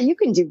 yeah, you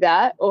can do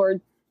that? Or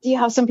do you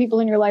have some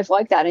people in your life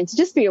like that? And to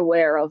just be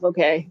aware of,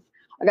 okay,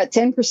 I got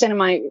 10%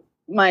 of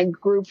my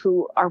group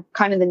who are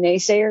kind of the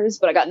naysayers,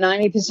 but I got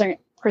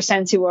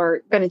 90% who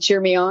are going to cheer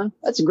me on.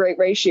 That's a great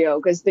ratio,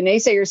 because the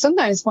naysayers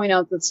sometimes point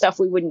out the stuff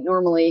we wouldn't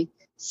normally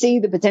see,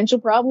 the potential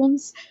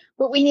problems.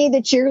 But we need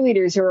the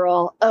cheerleaders who are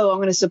all, oh, I'm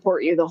going to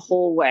support you the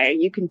whole way.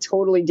 You can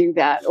totally do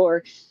that.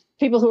 Or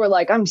people who are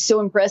like, I'm so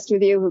impressed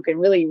with you, who can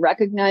really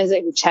recognize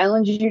it, who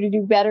challenge you to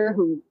do better,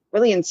 who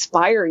really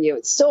inspire you.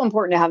 It's so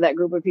important to have that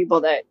group of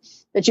people that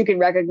you can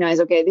recognize,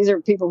 okay, these are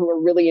people who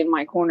are really in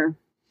my corner.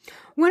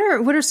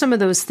 What are some of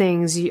those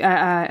things?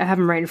 I have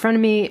them right in front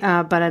of me,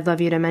 but I'd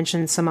love you to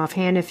mention some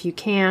offhand if you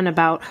can,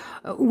 about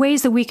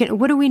ways that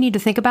what do we need to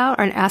think about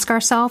and ask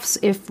ourselves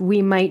if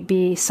we might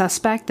be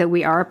suspect that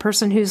we are a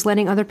person who's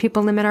letting other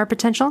people limit our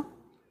potential?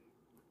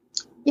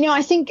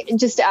 I think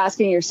just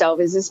asking yourself,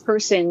 is this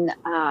person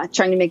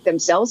trying to make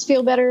themselves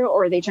feel better,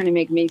 or are they trying to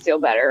make me feel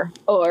better?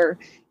 Or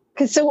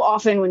because so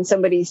often when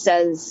somebody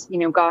says,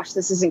 gosh,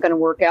 this isn't going to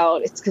work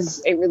out, it's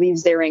because it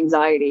relieves their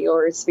anxiety,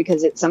 or it's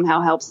because it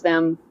somehow helps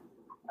them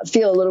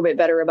feel a little bit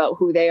better about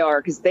who they are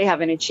because they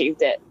haven't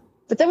achieved it.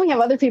 But then we have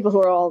other people who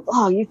are all,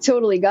 oh, you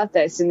totally got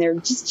this. And they're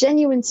just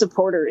genuine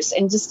supporters.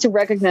 And just to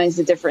recognize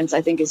the difference,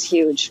 I think, is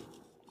huge.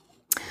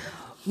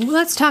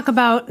 Let's talk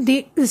about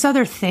this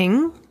other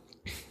thing.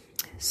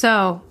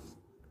 So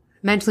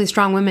mentally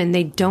strong women,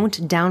 they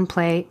don't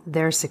downplay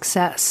their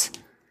success.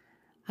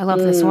 I love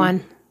this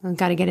one. I've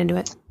got to get into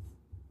it.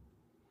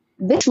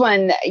 This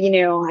one,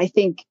 I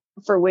think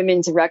for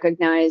women to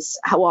recognize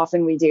how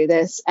often we do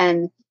this,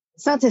 and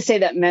it's not to say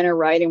that men are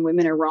right and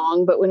women are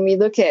wrong, but when we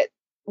look at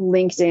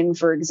LinkedIn,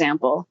 for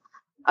example,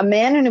 a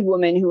man and a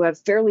woman who have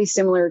fairly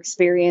similar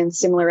experience,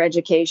 similar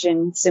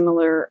education,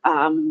 similar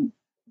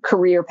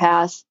career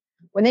path,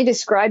 when they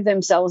describe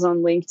themselves on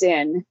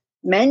LinkedIn,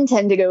 men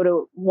tend to go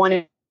to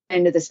one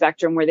end of the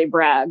spectrum where they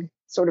brag,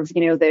 sort of,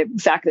 the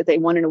fact that they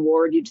won an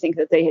award. You'd think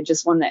that they had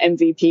just won the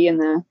MVP in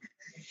the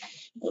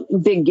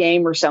big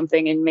game or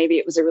something, and maybe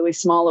it was a really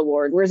small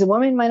award. Whereas a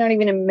woman might not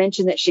even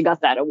mention that she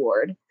got that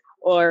award,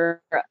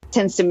 or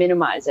tends to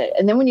minimize it.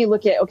 And then when you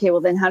look at, okay,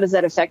 well, then how does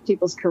that affect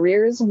people's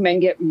careers? Men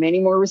get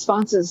many more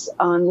responses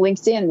on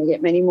LinkedIn. They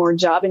get many more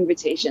job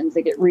invitations.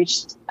 They get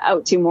reached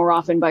out to more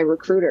often by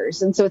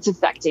recruiters. And so it's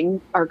affecting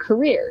our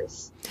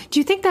careers. Do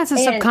you think that's a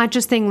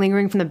subconscious thing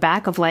lingering from the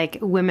back of like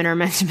women are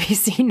meant to be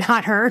seen,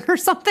 not heard, or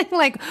something?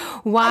 Like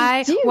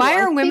why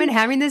are women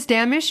having this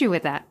damn issue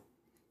with that?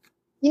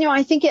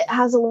 I think it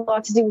has a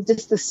lot to do with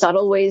just the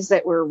subtle ways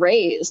that we're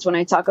raised. When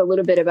I talk a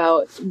little bit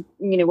about,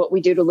 what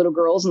we do to little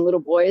girls and little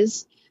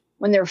boys,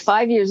 when they're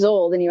 5 years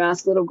old and you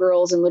ask little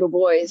girls and little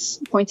boys,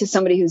 point to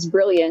somebody who's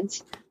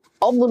brilliant,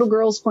 all the little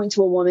girls point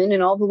to a woman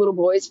and all the little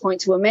boys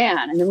point to a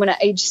man. And then when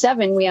at age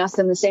 7, we ask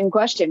them the same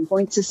question,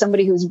 point to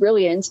somebody who's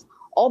brilliant,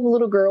 all the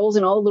little girls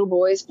and all the little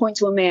boys point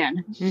to a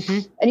man.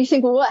 Mm-hmm. And you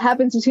think, well, what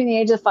happens between the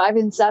age of 5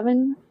 and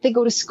 7? They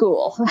go to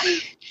school.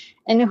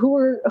 And who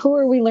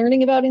are we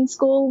learning about in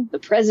school? The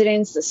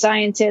presidents, the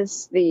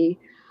scientists,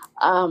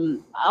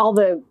 all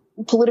the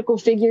political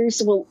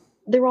figures. Well,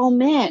 they're all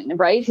men,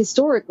 right?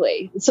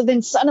 Historically. So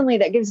then suddenly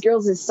that gives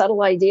girls this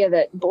subtle idea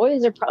that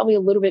boys are probably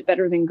a little bit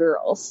better than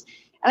girls.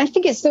 And I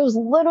think it's those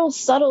little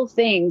subtle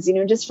things,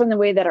 just from the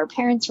way that our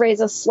parents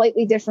raise us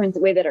slightly different, the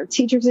way that our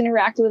teachers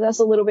interact with us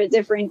a little bit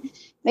different,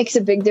 makes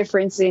a big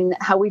difference in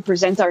how we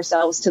present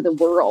ourselves to the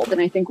world.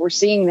 And I think we're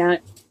seeing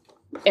that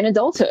in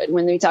adulthood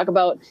when they talk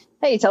about,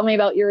 hey, tell me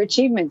about your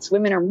achievements.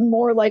 Women are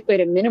more likely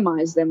to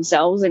minimize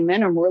themselves and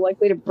men are more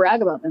likely to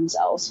brag about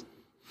themselves.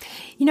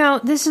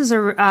 This is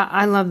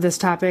I love this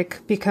topic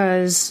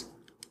because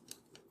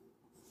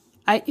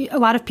a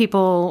lot of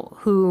people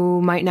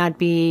who might not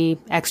be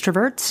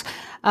extroverts,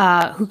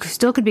 who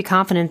still could be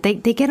confident, they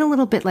get a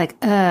little bit like,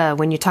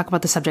 when you talk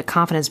about the subject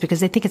confidence, because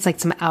they think it's like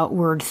some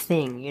outward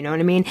thing, you know what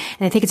I mean? And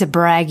they think it's a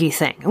braggy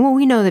thing. And well,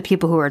 we know that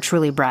people who are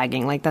truly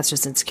bragging, like that's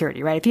just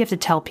insecurity, right? If you have to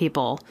tell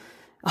people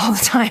all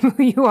the time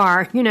who you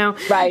are,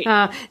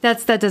 right.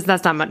 That's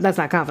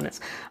not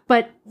confidence.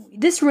 But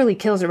this really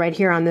kills it right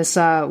here on this,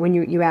 when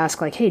you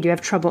ask like, hey, do you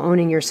have trouble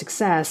owning your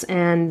success?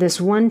 And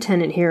this one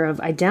tenet here of,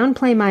 I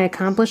downplay my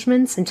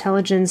accomplishments,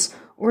 intelligence,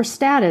 or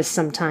status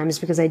sometimes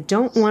because I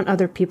don't want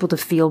other people to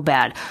feel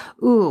bad.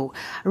 Ooh,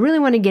 I really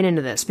want to get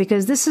into this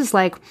because this is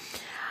like,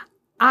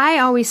 I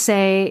always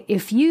say,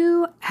 if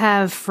you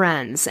have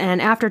friends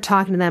and after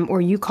talking to them or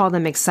you call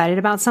them excited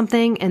about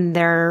something and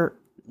they're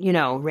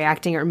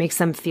reacting or makes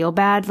them feel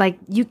bad, like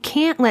you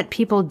can't let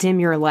people dim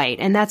your light.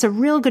 And that's a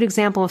real good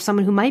example of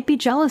someone who might be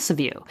jealous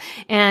of you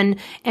and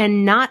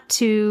not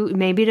to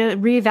maybe to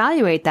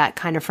reevaluate that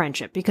kind of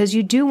friendship, because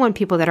you do want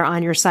people that are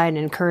on your side and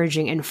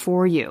encouraging and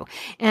for you.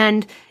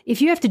 And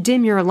if you have to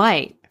dim your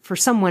light for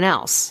someone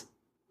else,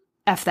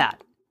 F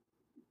that.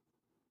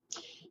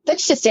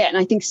 That's just it. And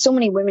I think so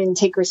many women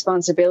take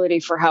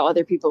responsibility for how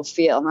other people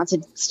feel. Not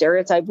to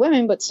stereotype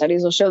women, but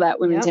studies will show that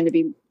women tend to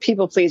be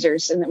people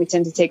pleasers and that we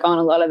tend to take on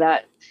a lot of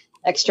that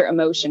extra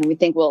emotion. And we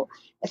think, well,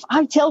 if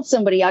I tell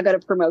somebody I got a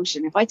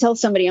promotion, if I tell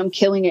somebody I'm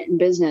killing it in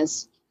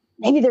business,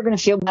 maybe they're going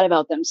to feel bad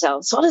about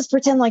themselves. So I'll just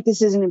pretend like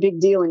this isn't a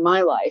big deal in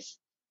my life.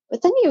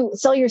 But then you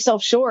sell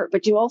yourself short,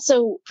 but you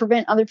also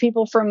prevent other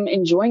people from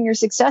enjoying your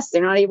success.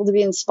 They're not able to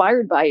be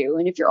inspired by you.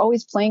 And if you're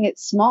always playing it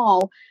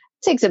small,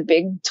 takes a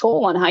big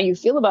toll on how you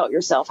feel about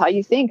yourself, how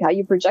you think, how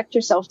you project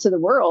yourself to the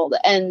world.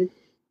 And,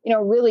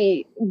 a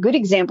really good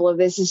example of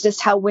this is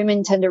just how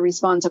women tend to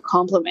respond to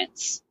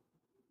compliments.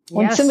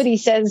 When somebody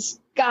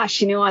says,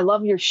 gosh, I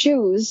love your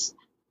shoes,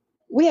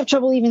 we have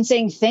trouble even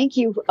saying thank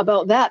you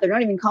about that. They're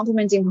not even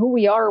complimenting who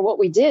we are or what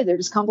we did. They're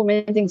just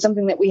complimenting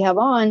something that we have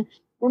on.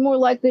 We're more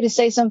likely to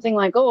say something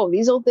like, oh,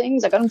 these old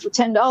things, I got them for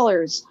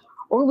 $10.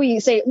 Or we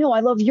say, no, I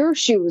love your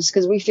shoes,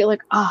 because we feel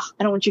like, I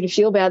don't want you to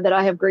feel bad that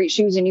I have great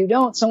shoes and you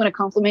don't, so I'm going to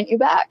compliment you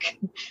back.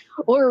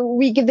 Or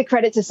we give the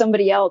credit to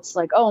somebody else,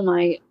 like, oh,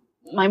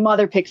 my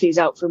mother picked these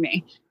out for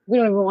me. We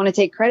don't even want to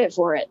take credit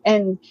for it.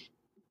 And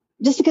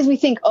just because we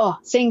think,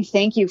 saying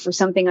thank you for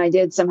something I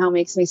did somehow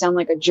makes me sound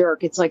like a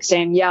jerk. It's like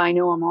saying, yeah, I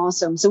know I'm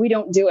awesome. So we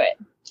don't do it.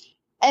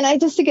 And I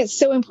just think it's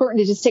so important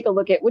to just take a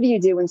look at, what do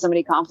you do when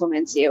somebody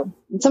compliments you?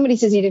 When somebody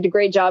says you did a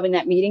great job in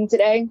that meeting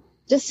today,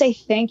 just say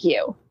thank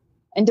you.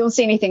 And don't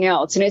say anything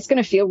else. And it's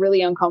going to feel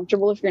really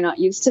uncomfortable if you're not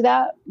used to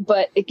that,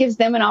 but it gives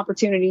them an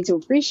opportunity to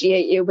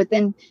appreciate you. But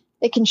then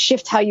it can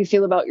shift how you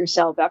feel about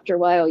yourself. After a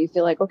while, you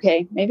feel like,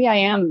 okay, maybe I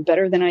am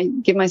better than I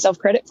give myself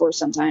credit for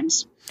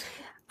sometimes.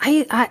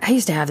 I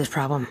used to have this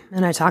problem,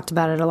 and I talked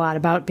about it a lot,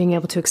 about being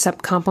able to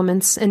accept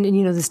compliments and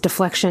this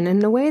deflection. And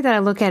the way that I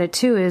look at it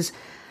too is,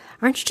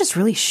 aren't you just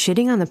really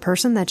shitting on the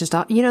person that just,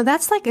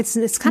 that's like, it's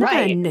kind of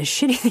a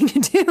shitty thing to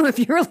do if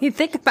you really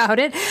think about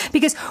it,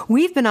 because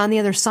we've been on the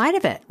other side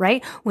of it,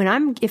 right?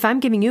 If I'm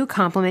giving you a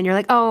compliment, you're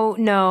like, oh,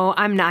 no,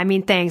 I'm not. I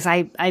mean, thanks.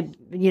 I'm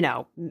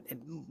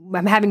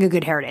having a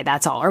good hair day.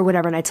 That's all, or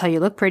whatever. And I tell you,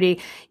 look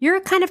pretty.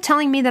 You're kind of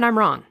telling me that I'm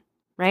wrong.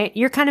 Right?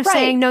 You're kind of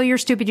saying, no, you're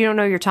stupid. You don't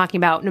know what you're talking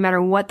about, no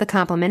matter what the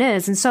compliment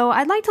is. And so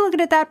I'd like to look at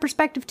it that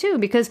perspective too,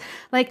 because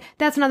like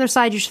that's another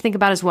side you should think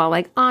about as well.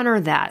 Like honor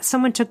that.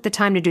 Someone took the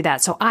time to do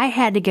that. So I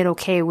had to get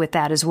okay with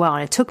that as well.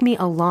 And it took me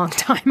a long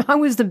time. I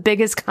was the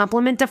biggest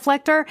compliment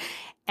deflector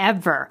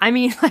ever. I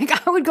mean,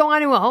 like I would go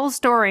on to a whole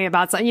story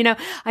about something,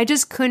 I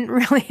just couldn't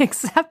really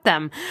accept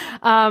them.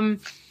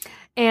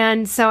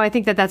 And so I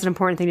think that that's an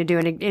important thing to do.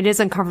 And it is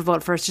uncomfortable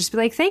at first, just be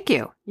like, thank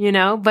you,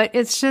 but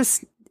it's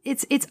just,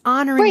 it's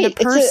honoring the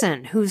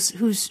person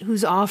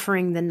who's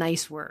offering the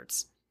nice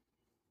words.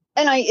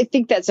 And I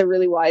think that's a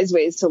really wise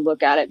way to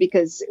look at it,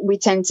 because we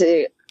tend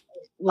to,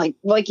 like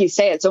you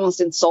say, it's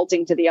almost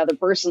insulting to the other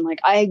person. Like,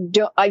 I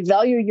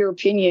value your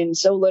opinion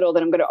so little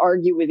that I'm going to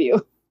argue with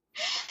you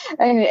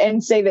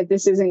and say that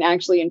this isn't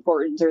actually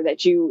important, or that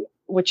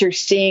what you're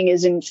seeing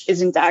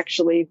isn't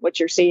actually what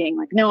you're seeing.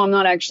 Like, no, I'm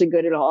not actually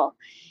good at all.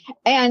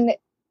 And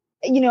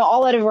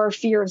all out of our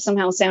fear of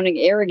somehow sounding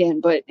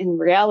arrogant. But in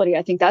reality,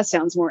 I think that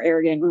sounds more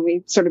arrogant when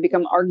we sort of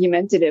become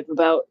argumentative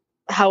about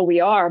how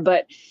we are.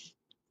 But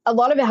a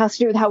lot of it has to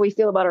do with how we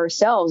feel about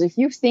ourselves. If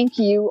you think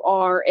you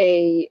are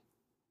a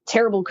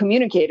terrible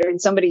communicator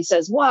and somebody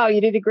says, wow,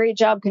 you did a great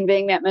job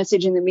conveying that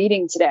message in the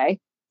meeting today,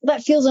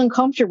 that feels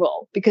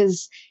uncomfortable,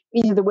 because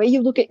the way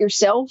you look at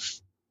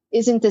yourself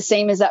isn't the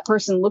same as that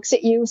person looks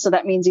at you. So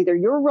that means either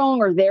you're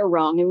wrong or they're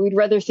wrong. And we'd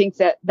rather think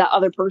that the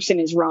other person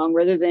is wrong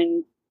rather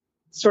than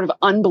sort of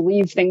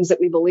unbelieve things that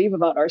we believe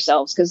about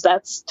ourselves, because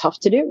that's tough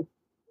to do.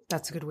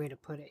 That's a good way to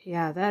put it.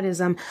 Yeah, that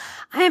is,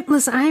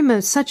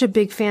 such a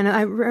big fan.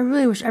 I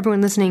really wish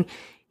everyone listening,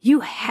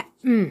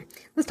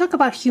 let's talk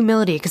about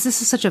humility, because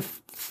this is such a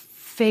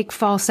fake,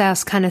 false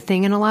ass kind of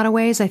thing in a lot of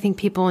ways. I think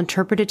people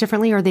interpret it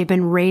differently, or they've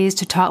been raised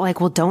to talk like,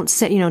 well,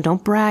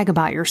 don't brag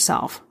about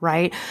yourself,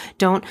 right?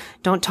 Don't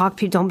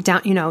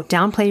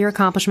downplay your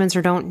accomplishments,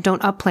 or don't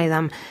upplay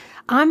them.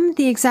 I'm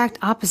the exact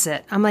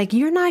opposite. I'm like,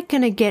 you're not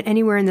going to get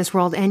anywhere in this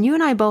world. And you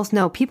and I both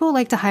know people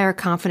like to hire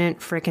confident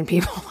freaking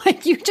people.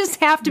 Like, you just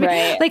have to be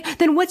like,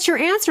 then what's your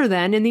answer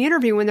then in the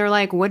interview when they're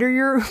like, what are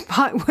your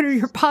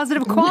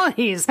positive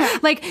qualities?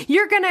 Like,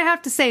 you're going to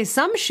have to say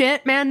some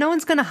shit, man. No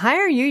one's going to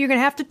hire you. You're going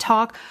to have to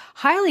talk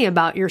highly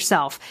about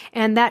yourself.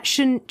 And that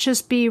shouldn't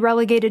just be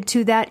relegated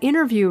to that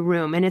interview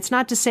room. And it's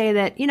not to say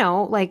that,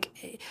 like,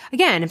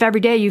 again, if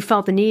every day you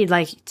felt the need,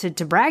 like,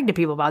 to brag to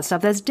people about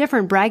stuff, that's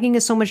different. Bragging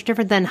is so much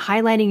different than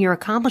highlighting your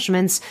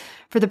accomplishments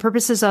for the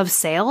purposes of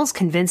sales,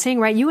 convincing,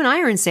 right? You and I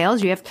are in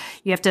sales. You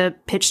have to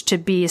pitch to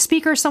be a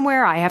speaker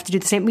somewhere. I have to do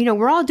the same.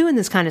 We're all doing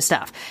this kind of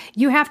stuff.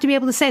 You have to be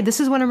able to say, this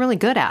is what I'm really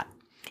good at.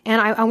 And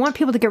I want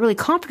people to get really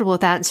comfortable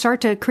with that and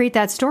start to create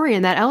that story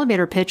and that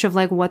elevator pitch of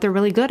like what they're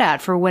really good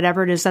at for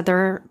whatever it is that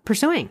they're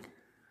pursuing.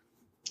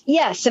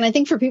 Yes. And I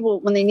think for people,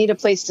 when they need a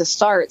place to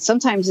start,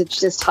 sometimes it's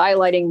just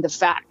highlighting the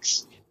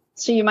facts.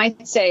 So you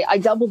might say, I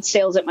doubled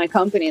sales at my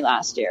company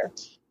last year.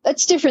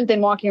 That's different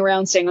than walking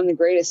around saying I'm the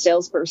greatest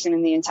salesperson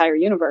in the entire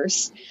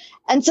universe.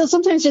 And so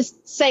sometimes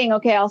just saying,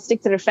 okay, I'll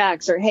stick to the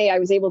facts, or, hey, I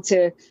was able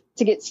to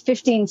get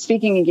 15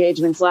 speaking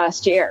engagements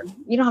last year.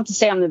 You don't have to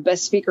say I'm the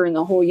best speaker in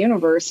the whole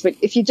universe, but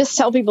if you just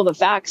tell people the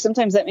facts,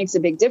 sometimes that makes a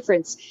big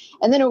difference.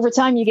 And then over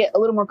time, you get a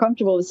little more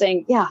comfortable with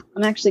saying, yeah,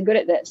 I'm actually good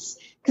at this,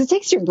 because it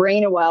takes your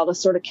brain a while to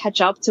sort of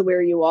catch up to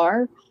where you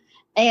are.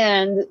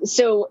 And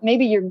so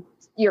maybe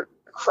you're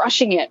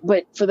crushing it,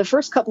 but for the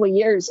first couple of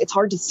years, it's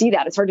hard to see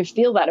that. It's hard to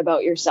feel that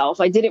about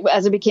yourself. I did it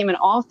as I became an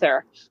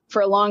author.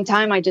 For a long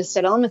time, I just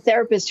said, I'm a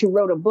therapist who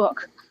wrote a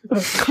book. You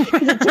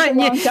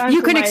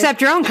can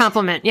accept your own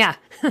compliment. Yeah.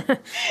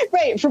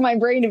 Right. For my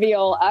brain to be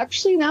all,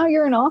 actually, now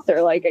you're an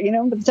author. Like, by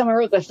the time I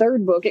wrote the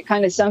third book, it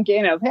kind of sunk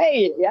in of,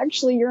 hey,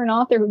 actually, you're an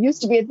author who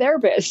used to be a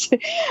therapist.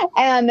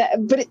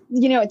 But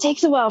it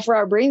takes a while for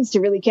our brains to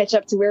really catch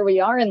up to where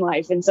we are in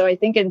life. And so I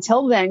think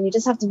until then, you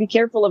just have to be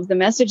careful of the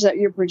message that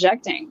you're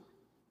projecting.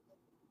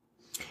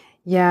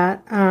 Yeah.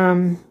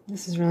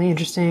 This is really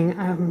interesting.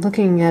 I'm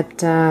looking at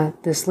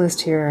this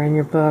list here in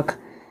your book.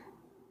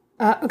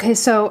 Okay.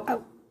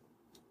 So,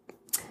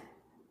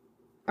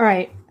 all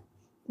right,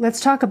 let's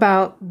talk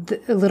about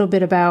a little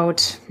bit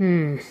about,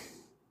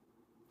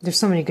 there's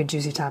so many good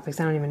juicy topics.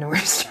 I don't even know where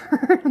to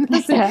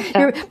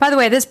start. By the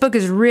way, this book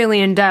is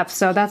really in depth.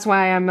 So that's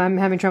why I'm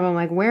having trouble. I'm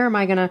like, where am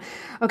I going to,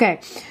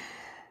 okay.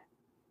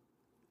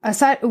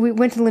 Aside, we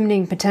went to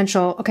limiting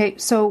potential. Okay.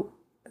 So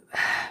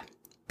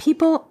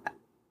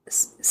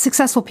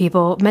successful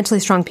people, mentally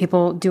strong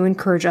people do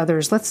encourage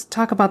others. Let's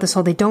talk about this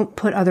whole, they don't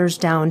put others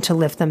down to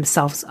lift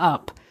themselves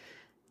up.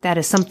 That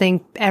is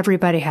something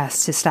everybody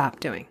has to stop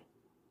doing.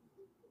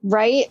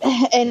 Right.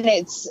 And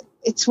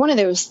it's one of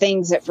those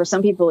things that for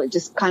some people, it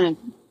just kind of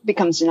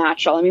becomes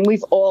natural. I mean,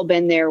 we've all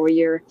been there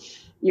where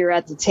you're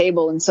at the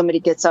table and somebody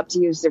gets up to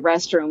use the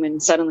restroom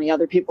and suddenly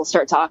other people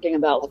start talking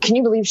about, can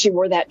you believe she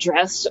wore that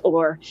dress?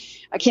 Or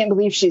I can't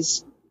believe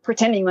she's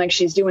pretending like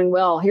she's doing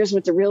well. Here's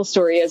what the real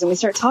story is. And we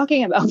start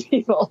talking about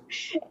people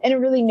in a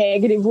really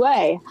negative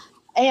way.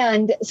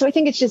 And so I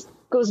think it just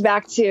goes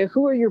back to,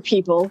 who are your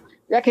people?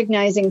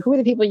 Recognizing who are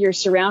the people you're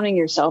surrounding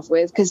yourself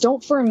with, because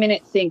don't for a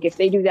minute think if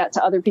they do that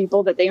to other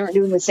people that they aren't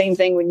doing the same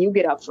thing when you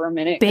get up for a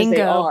minute.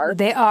 Bingo.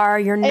 They are.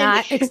 You're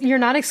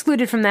not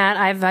excluded from that.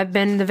 I've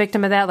been the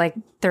victim of that like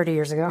 30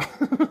 years ago.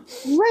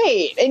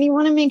 Right. And you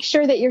want to make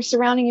sure that you're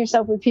surrounding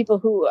yourself with people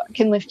who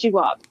can lift you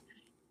up.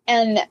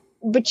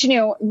 But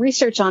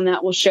research on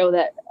that will show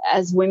that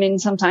as women,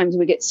 sometimes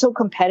we get so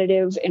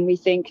competitive and we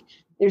think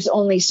there's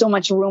only so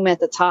much room at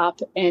the top,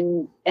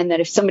 and that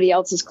if somebody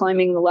else is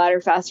climbing the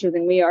ladder faster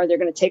than we are, they're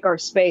going to take our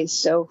space.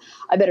 So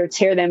I better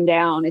tear them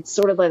down. It's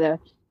sort of like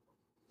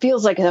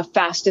feels like the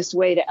fastest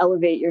way to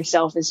elevate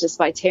yourself is just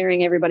by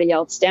tearing everybody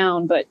else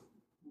down. But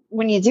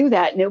when you do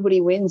that,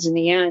 nobody wins in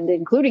the end,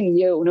 including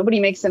you. Nobody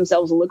makes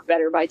themselves look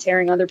better by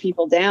tearing other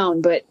people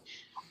down. But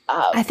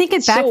I think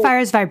it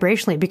backfires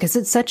vibrationally because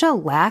it's such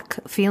a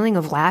feeling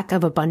of lack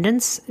of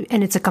abundance,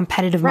 and it's a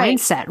competitive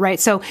mindset, right?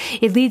 So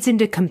it leads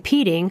into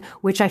competing,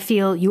 which I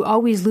feel you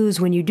always lose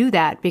when you do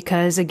that,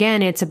 because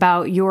again, it's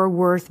about your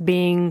worth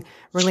being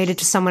related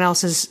to someone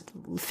else's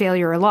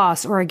failure or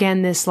loss. Or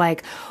again, this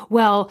like,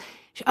 well,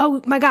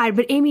 oh my God,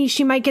 but Amy,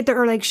 she might get there,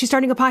 or like she's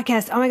starting a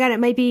podcast. Oh my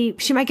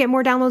God, she might get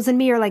more downloads than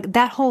me, or like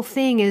that whole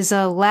thing is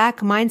a lack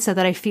mindset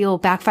that I feel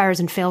backfires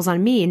and fails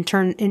on me.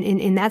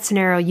 In that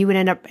scenario, you would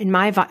end up in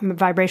my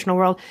vibrational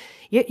world.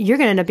 You're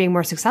going to end up being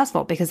more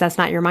successful because that's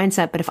not your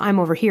mindset. But if I'm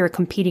over here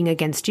competing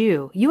against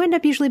you, you end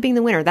up usually being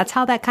the winner. That's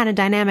how that kind of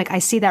dynamic, I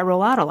see that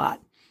roll out a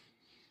lot.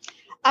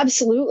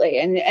 Absolutely.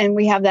 And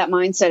we have that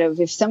mindset of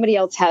if somebody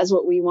else has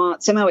what we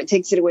want, somehow it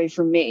takes it away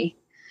from me.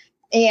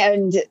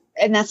 And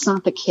that's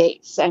not the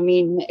case. I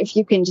mean, if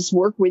you can just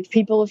work with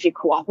people, if you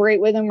cooperate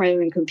with them rather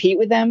than compete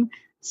with them,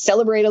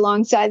 celebrate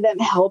alongside them,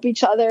 help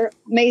each other,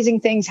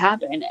 amazing things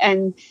happen.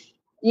 And,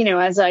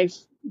 as I've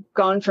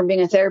gone from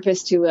being a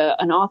therapist to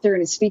an author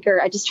and a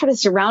speaker, I just try to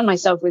surround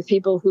myself with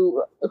people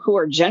who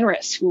are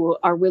generous, who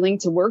are willing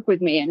to work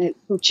with me and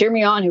who cheer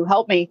me on, who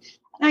help me.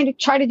 And I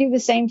try to do the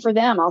same for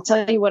them. I'll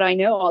tell you what I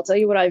know. I'll tell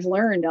you what I've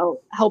learned.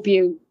 I'll help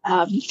you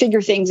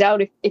figure things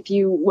out if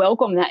you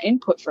welcome that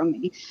input from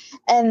me.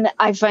 And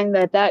I find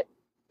that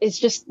is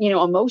just,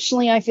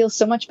 emotionally, I feel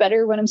so much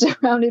better when I'm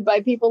surrounded by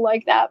people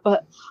like that.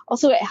 But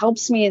also it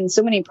helps me in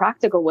so many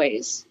practical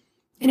ways.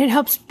 And it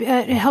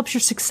helps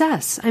your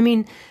success. I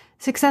mean,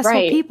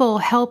 successful people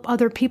help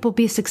other people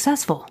be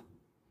successful.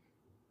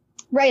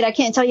 Right. I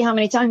can't tell you how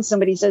many times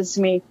somebody says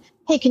to me,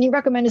 hey, can you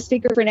recommend a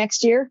speaker for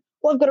next year?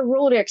 Well, I've got a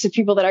Rolodex of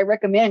people that I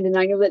recommend, and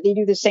I know that they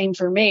do the same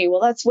for me.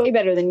 Well, that's way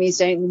better than me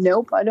saying,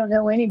 nope, I don't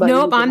know anybody.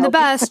 Nope, I'm the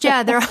best.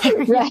 Yeah, there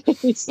are.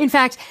 Right. In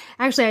fact,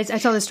 actually, I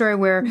tell this story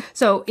where,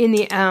 so in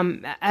the,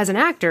 as an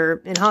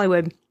actor in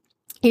Hollywood,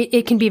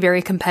 it can be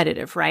very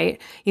competitive,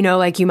 right?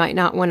 Like you might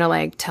not want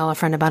to tell a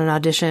friend about an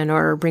audition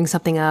or bring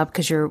something up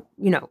because you're,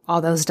 all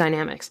those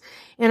dynamics.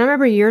 And I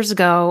remember years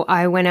ago,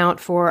 I went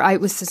out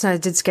since I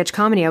did sketch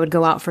comedy, I would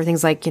go out for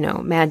things like,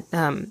 Mad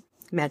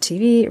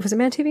TV. Was it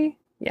Mad TV?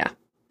 Yeah.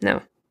 No,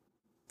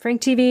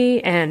 Frank TV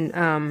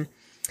and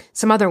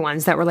some other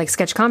ones that were like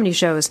sketch comedy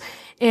shows.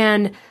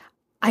 And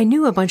I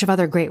knew a bunch of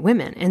other great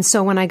women. And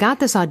so when I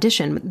got this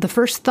audition, the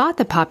first thought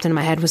that popped into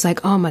my head was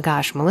like, oh my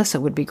gosh, Melissa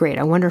would be great.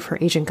 I wonder if her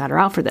agent got her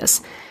out for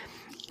this.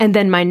 And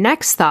then my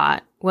next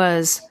thought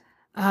was,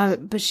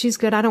 but she's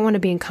good. I don't want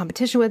to be in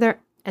competition with her.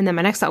 And then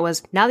my next thought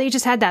was, now that you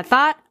just had that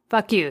thought,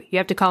 fuck you. You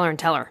have to call her and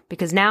tell her,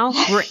 because now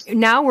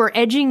we're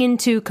edging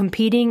into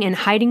competing and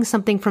hiding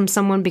something from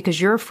someone because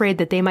you're afraid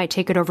that they might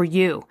take it over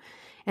you.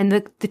 And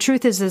the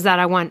truth is that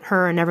I want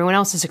her and everyone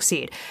else to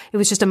succeed. It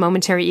was just a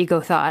momentary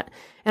ego thought.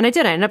 And I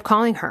did. I ended up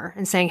calling her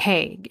and saying,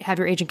 hey, have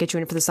your agent get you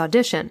in for this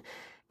audition,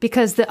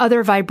 because the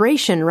other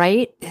vibration,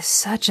 right, is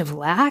such a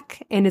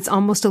lack, and it's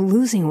almost a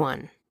losing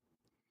one.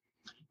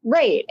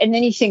 Right. And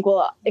then you think,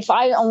 well, if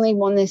I only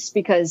won this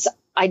because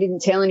I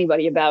didn't tell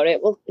anybody about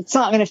it, well, it's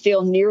not going to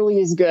feel nearly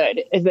as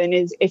good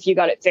as if you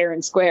got it fair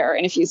and square.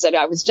 And if you said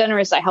I was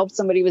generous, I helped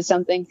somebody with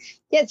something,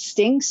 yeah, it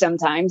stinks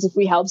sometimes if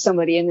we help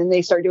somebody and then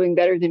they start doing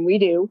better than we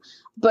do.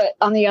 But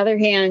on the other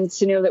hand,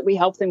 to know that we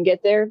help them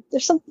get there,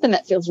 there's something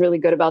that feels really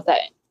good about that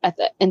at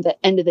the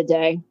end of the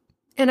day.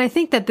 And I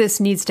think that this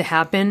needs to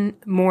happen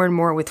more and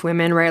more with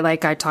women, right?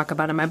 Like I talk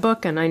about in my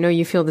book, and I know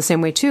you feel the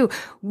same way too.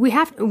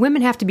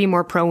 Women have to be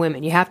more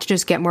pro-women. You have to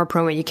just get more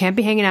pro-women. You can't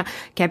be hanging out,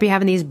 can't be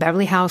having these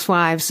Beverly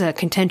Housewives,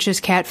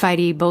 contentious,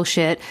 catfighty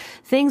bullshit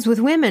things with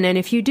women. And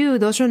if you do,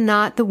 those are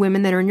not the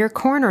women that are in your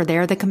corner.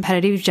 They're the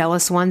competitive,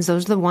 jealous ones.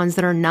 Those are the ones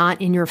that are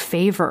not in your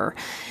favor.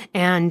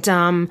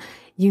 And,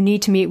 you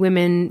need to meet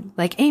women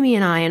like Amy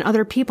and I and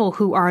other people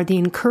who are the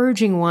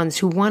encouraging ones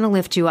who want to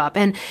lift you up.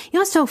 And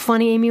it's so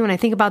funny, Amy, when I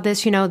think about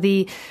this,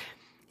 isn't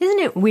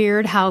it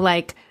weird how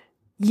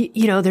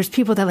there's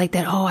people that like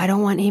that, oh, I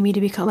don't want Amy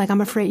to become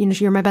I'm afraid,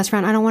 you're my best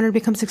friend. I don't want her to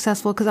become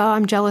successful because,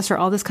 I'm jealous, or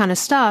all this kind of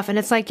stuff. And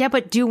it's like, yeah,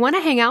 but do you want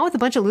to hang out with a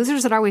bunch of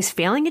losers that are always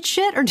failing at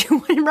shit? Or do you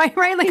want,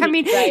 right? Like, I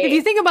mean, right. If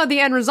you think about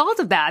the end result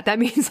of that, that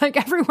means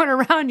everyone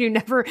around you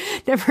never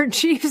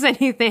achieves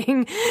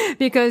anything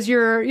because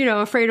you're,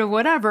 afraid of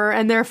whatever.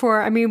 And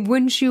therefore, I mean,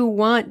 wouldn't you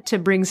want to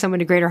bring someone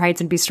to greater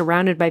heights and be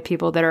surrounded by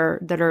people that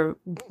are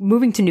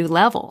moving to new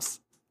levels?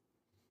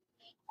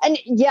 And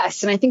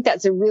yes, and I think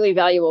that's a really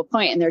valuable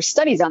point. And there's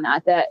studies on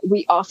that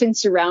we often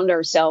surround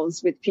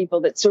ourselves with people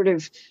that sort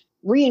of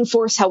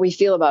reinforce how we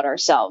feel about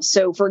ourselves.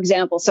 So, for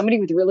example, somebody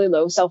with really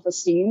low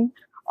self-esteem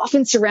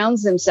often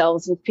surrounds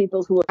themselves with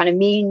people who are kind of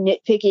mean,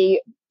 nitpicky,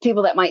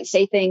 people that might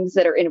say things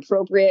that are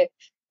inappropriate,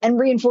 and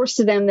reinforce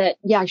to them that,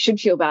 yeah, I should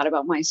feel bad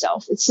about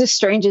myself. It's the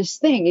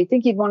strangest thing. You'd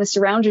think you'd want to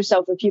surround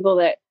yourself with people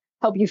that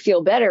help you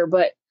feel better,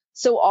 but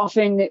so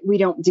often we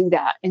don't do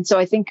that. And so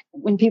I think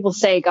when people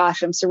say,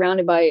 gosh, I'm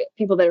surrounded by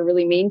people that are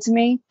really mean to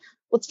me,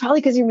 well, it's probably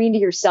because you're mean to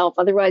yourself.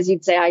 Otherwise,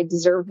 you'd say, I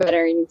deserve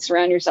better. And you'd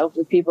surround yourself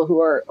with people who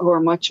are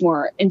much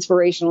more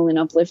inspirational and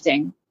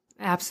uplifting.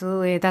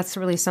 Absolutely. That's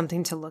really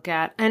something to look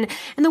at. And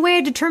the way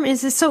I determine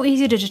is it's so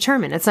easy to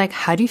determine. It's like,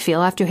 how do you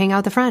feel after you hang out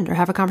with a friend or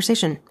have a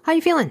conversation? How are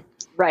you feeling?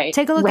 Right.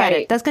 Take a look at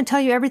it. That's going to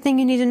tell you everything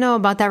you need to know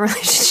about that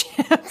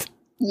relationship.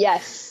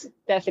 Yes,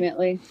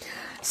 definitely.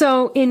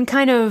 So in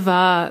kind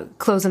of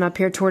closing up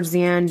here towards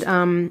the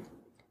end,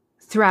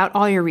 throughout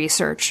all your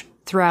research,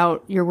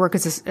 throughout your work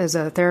as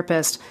a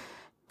therapist,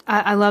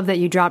 I love that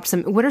you dropped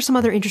what are some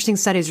other interesting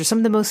studies or some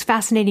of the most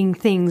fascinating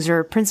things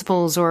or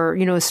principles or,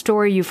 a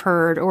story you've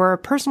heard or a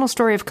personal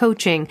story of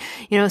coaching,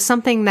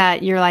 something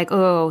that you're like,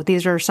 oh,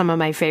 these are some of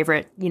my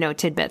favorite,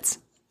 tidbits.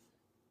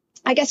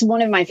 I guess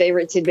one of my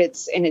favorite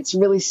tidbits, and it's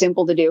really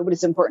simple to do, but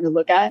it's important to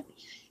look at,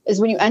 is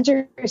when you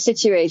enter a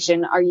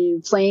situation, are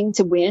you playing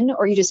to win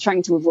or are you just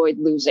trying to avoid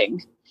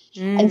losing?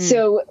 And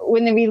so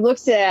when we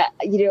looked at,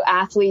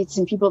 athletes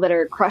and people that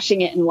are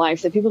crushing it in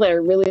life, the people that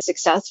are really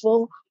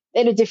successful, they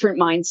had a different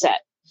mindset.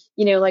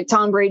 Like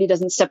Tom Brady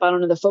doesn't step out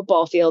onto the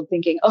football field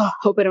thinking, oh,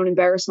 hope I don't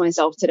embarrass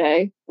myself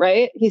today,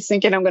 right? He's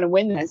thinking I'm going to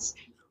win this.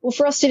 Well,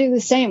 for us to do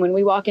the same when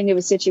we walk into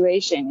a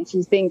situation, if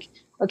you think,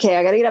 okay,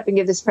 I got to get up and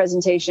give this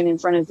presentation in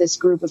front of this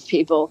group of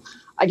people,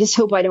 I just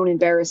hope I don't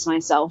embarrass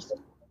myself.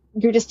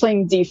 You're just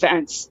playing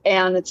defense,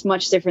 and it's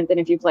much different than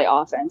if you play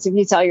offense. If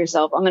you tell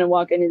yourself, I'm going to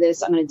walk into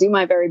this, I'm going to do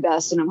my very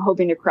best, and I'm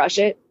hoping to crush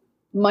it,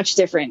 much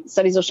different.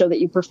 Studies will show that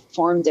you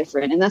perform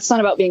different. And that's not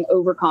about being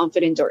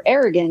overconfident or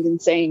arrogant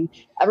and saying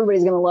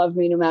everybody's going to love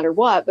me no matter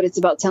what, but it's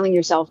about telling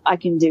yourself, I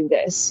can do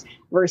this,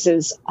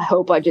 versus I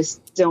hope I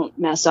just don't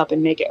mess up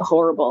and make it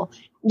horrible.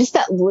 Just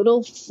that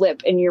little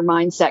flip in your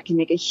mindset can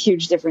make a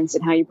huge difference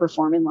in how you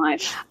perform in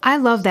life. I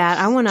love that.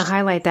 I want to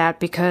highlight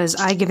that because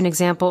I give an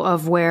example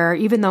of where,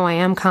 even though I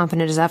am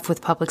confident as F with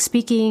public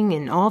speaking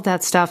and all of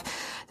that stuff,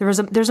 there's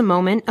a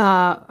moment,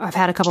 I've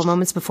had a couple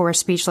moments before a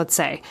speech, let's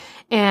say,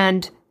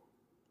 and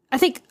I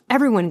think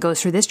everyone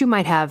goes through this. You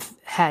might have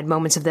had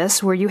moments of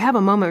this where you have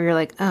a moment where you're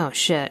like, oh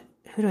shit,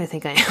 who do I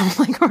think I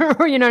am?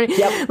 or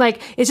Yep.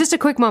 Like it's just a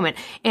quick moment.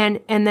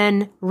 And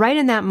then right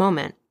in that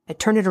moment, I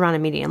turned it around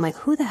immediately. I'm like,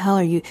 who the hell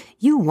are you?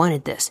 You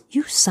wanted this.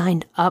 You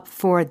signed up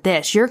for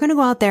this. You're going to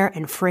go out there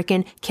and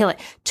freaking kill it.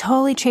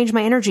 Totally changed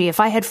my energy. If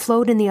I had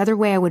flowed in the other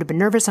way, I would have been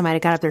nervous. I might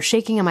have got up there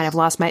shaking. I might have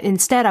lost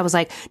instead I was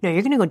like, no,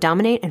 you're going to go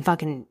dominate and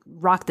fucking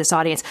rock this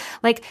audience.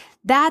 Like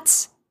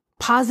that's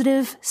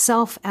positive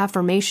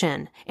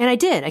self-affirmation. And I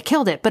did. I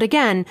killed it. But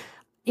again,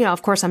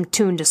 of course I'm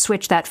tuned to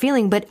switch that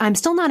feeling, but I'm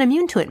still not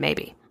immune to it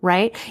maybe,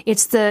 right?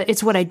 It's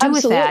what I do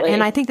Absolutely. with that.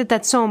 And I think that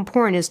that's so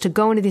important is to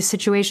go into these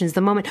situations,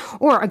 the moment,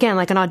 or again,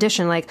 like an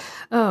audition, like,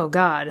 oh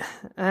God,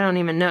 I don't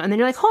even know. And then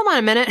you're like, hold on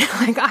a minute.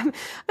 Like I've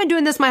been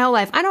doing this my whole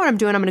life. I know what I'm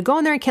doing. I'm going to go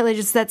in there and kill it.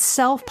 It's that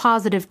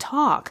self-positive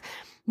talk.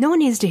 No one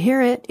needs to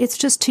hear it. It's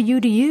just to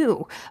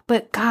you.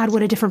 But God,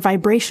 what a different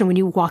vibration when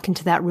you walk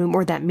into that room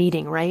or that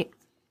meeting, right?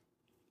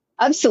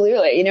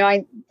 Absolutely.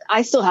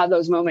 I still have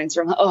those moments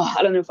where I'm like, oh,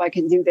 I don't know if I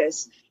can do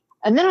this.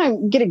 And then I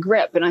get a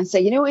grip and I say,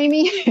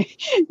 Amy,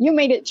 you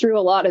made it through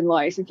a lot in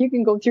life. If you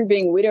can go through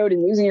being widowed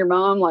and losing your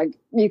mom, like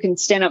you can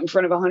stand up in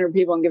front of 100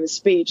 people and give a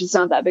speech. It's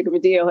not that big of a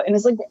deal. And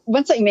it's like,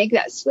 once I make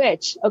that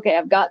switch, okay,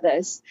 I've got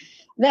this.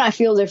 Then I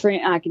feel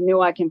different and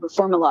I can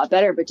perform a lot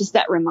better. But just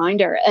that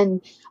reminder.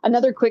 And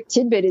another quick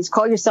tidbit is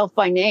call yourself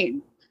by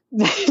name.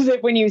 That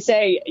when you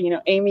say,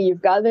 Amy,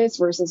 you've got this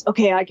versus,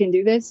 okay, I can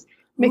do this.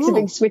 Makes a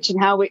big switch in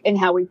how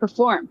we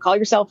perform. Call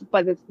yourself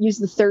use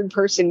the third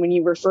person when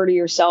you refer to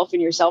yourself in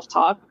your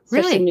self-talk,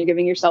 especially really? When you're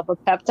giving yourself a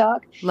pep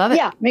talk. Love it.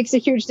 Yeah, makes a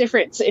huge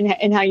difference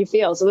in how you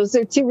feel. So those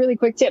are two really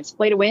quick tips.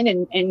 Play to win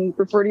and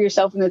refer to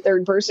yourself in the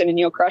third person and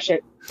you'll crush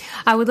it.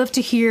 I would love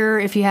to hear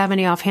if you have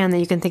any offhand that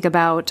you can think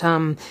about.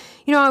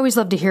 I always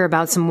love to hear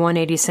about some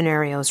 180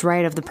 scenarios,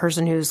 right? Of the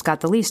person who's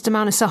got the least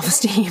amount of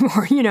self-esteem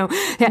or,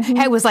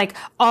 it was like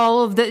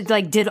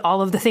did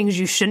all of the things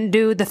you shouldn't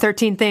do, the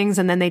 13 things,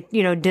 and then they,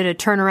 did a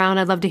turnaround.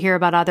 I'd love to hear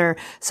about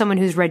someone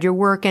who's read your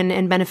work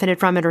and benefited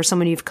from it, or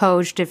someone you've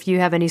coached. If you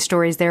have any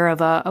stories there of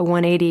a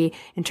 180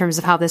 in terms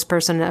of how this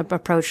person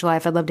approached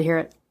life, I'd love to hear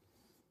it.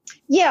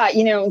 Yeah,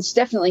 it's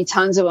definitely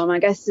tons of them. I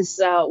guess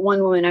this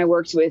one woman I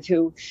worked with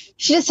who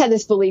she just had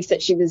this belief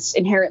that she was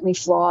inherently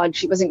flawed.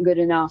 She wasn't good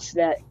enough,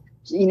 that,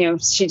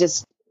 she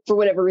just, for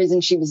whatever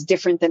reason, she was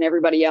different than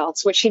everybody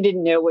else. What she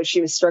didn't know was she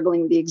was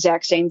struggling with the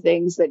exact same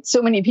things that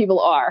so many people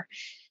are.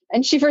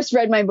 And she first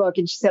read my book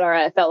and she said, all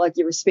right, I felt like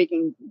you were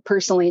speaking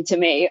personally to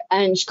me.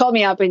 And she called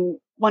me up and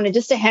wanted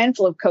just a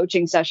handful of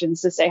coaching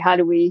sessions to say, how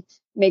do we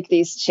make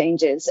these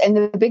changes? And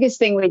the biggest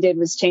thing we did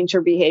was change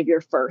her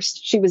behavior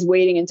first. She was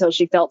waiting until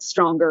she felt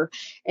stronger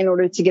in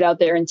order to get out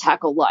there and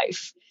tackle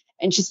life.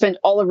 And she spent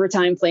all of her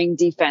time playing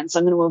defense.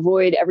 I'm going to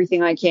avoid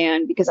everything I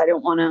can because I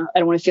don't want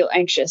to feel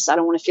anxious. I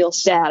don't want to feel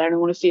sad. I don't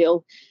want to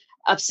feel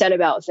upset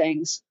about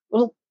things.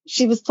 Well,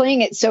 she was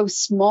playing it so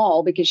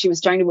small because she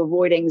was trying to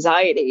avoid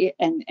anxiety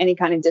and any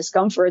kind of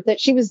discomfort that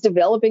she was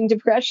developing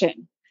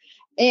depression.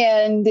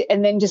 And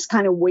then just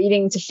kind of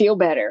waiting to feel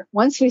better.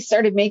 Once we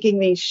started making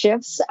these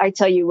shifts, I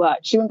tell you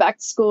what, she went back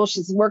to school.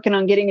 She's working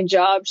on getting a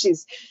job.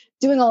 She's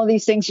doing all of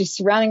these things. She's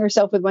surrounding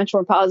herself with much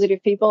more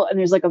positive people. And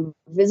there's like a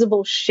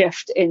visible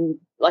shift in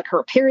like her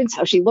appearance,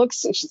 how she looks.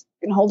 So she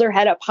can hold her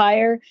head up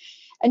higher.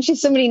 And she's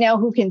somebody now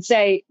who can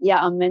say, yeah,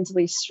 I'm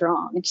mentally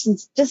strong. And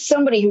she's just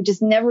somebody who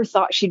just never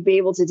thought she'd be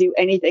able to do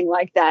anything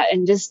like that.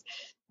 And just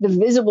the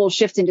visible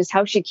shift in just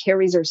how she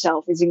carries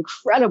herself is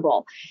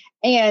incredible.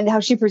 And how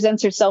she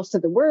presents herself to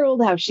the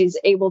world, how she's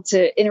able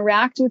to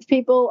interact with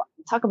people.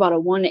 Talk about a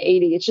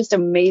 180. It's just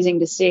amazing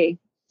to see.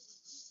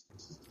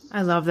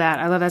 I love that.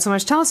 I love that so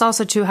much. Tell us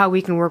also too how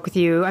we can work with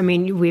you. I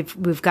mean,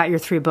 we've got your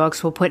 3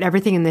 books. We'll put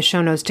everything in the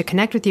show notes to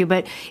connect with you.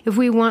 But if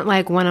we want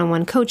like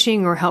one-on-one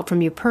coaching or help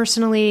from you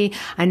personally,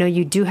 I know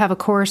you do have a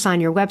course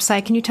on your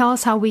website. Can you tell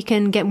us how we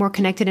can get more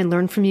connected and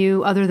learn from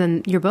you other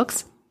than your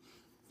books?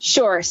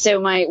 Sure.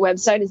 So my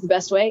website is the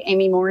best way,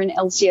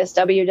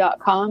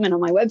 amymorinlcsw.com. And on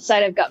my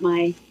website, I've got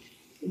my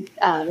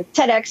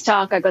TEDx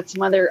talk. I've got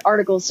some other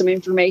articles, some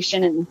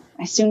information, and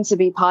my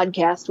soon-to-be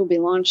podcast will be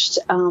launched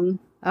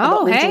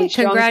Oh, hey,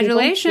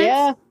 congratulations.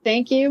 Yeah,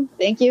 thank you.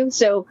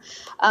 So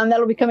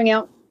that'll be coming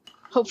out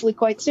hopefully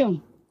quite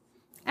soon.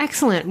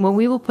 Excellent. Well,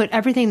 we will put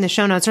everything in the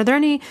show notes. Are there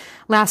any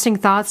lasting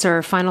thoughts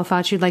or final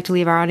thoughts you'd like to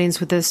leave our audience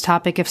with this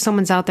topic? If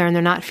someone's out there and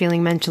they're not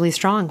feeling mentally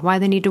strong, why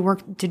they need to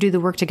do the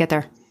work to get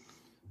there?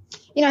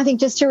 I think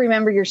just to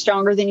remember you're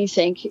stronger than you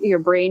think. Your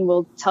brain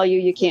will tell you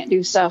you can't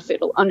do stuff.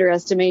 It'll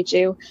underestimate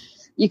you.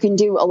 You can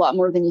do a lot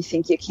more than you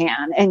think you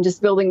can. And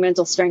just building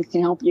mental strength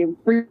can help you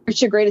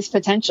reach your greatest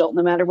potential.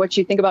 No matter what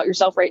you think about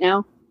yourself right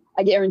now,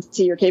 I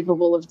guarantee you're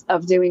capable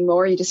of doing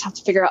more. You just have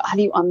to figure out how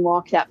do you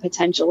unlock that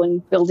potential,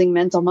 and building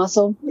mental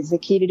muscle is the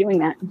key to doing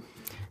that.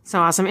 So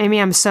awesome. Amy,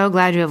 I'm so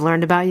glad you have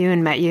learned about you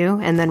and met you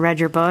and then read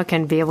your book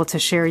and be able to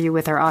share you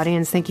with our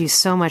audience. Thank you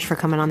so much for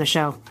coming on the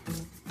show.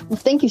 Well,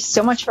 thank you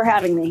so much for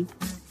having me.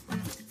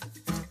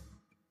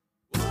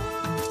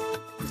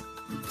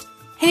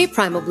 Hey,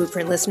 Primal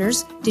Blueprint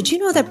listeners. Did you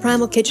know that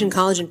Primal Kitchen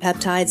Collagen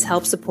Peptides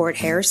help support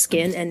hair,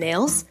 skin, and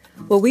nails?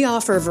 Well, we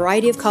offer a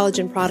variety of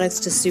collagen products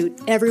to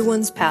suit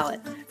everyone's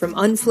palate, from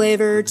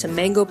unflavored to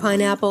mango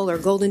pineapple or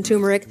golden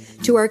turmeric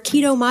to our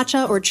keto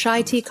matcha or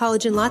chai tea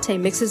collagen latte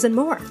mixes and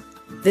more.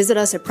 Visit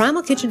us at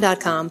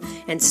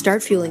primalkitchen.com and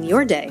start fueling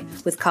your day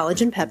with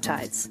collagen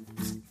peptides.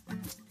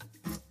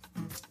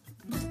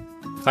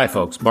 Hi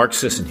folks, Mark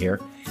Sisson here.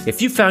 If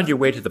you found your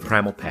way to the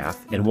Primal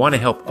Path and want to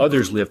help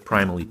others live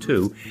primally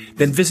too,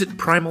 then visit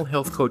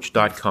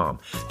primalhealthcoach.com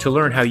to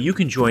learn how you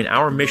can join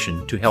our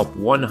mission to help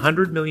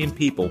 100 million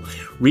people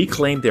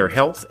reclaim their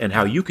health and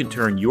how you can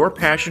turn your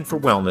passion for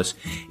wellness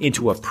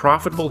into a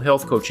profitable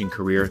health coaching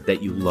career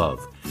that you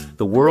love.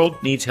 The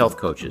world needs health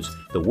coaches.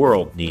 The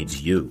world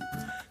needs you.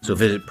 So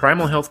visit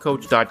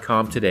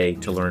primalhealthcoach.com today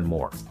to learn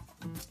more.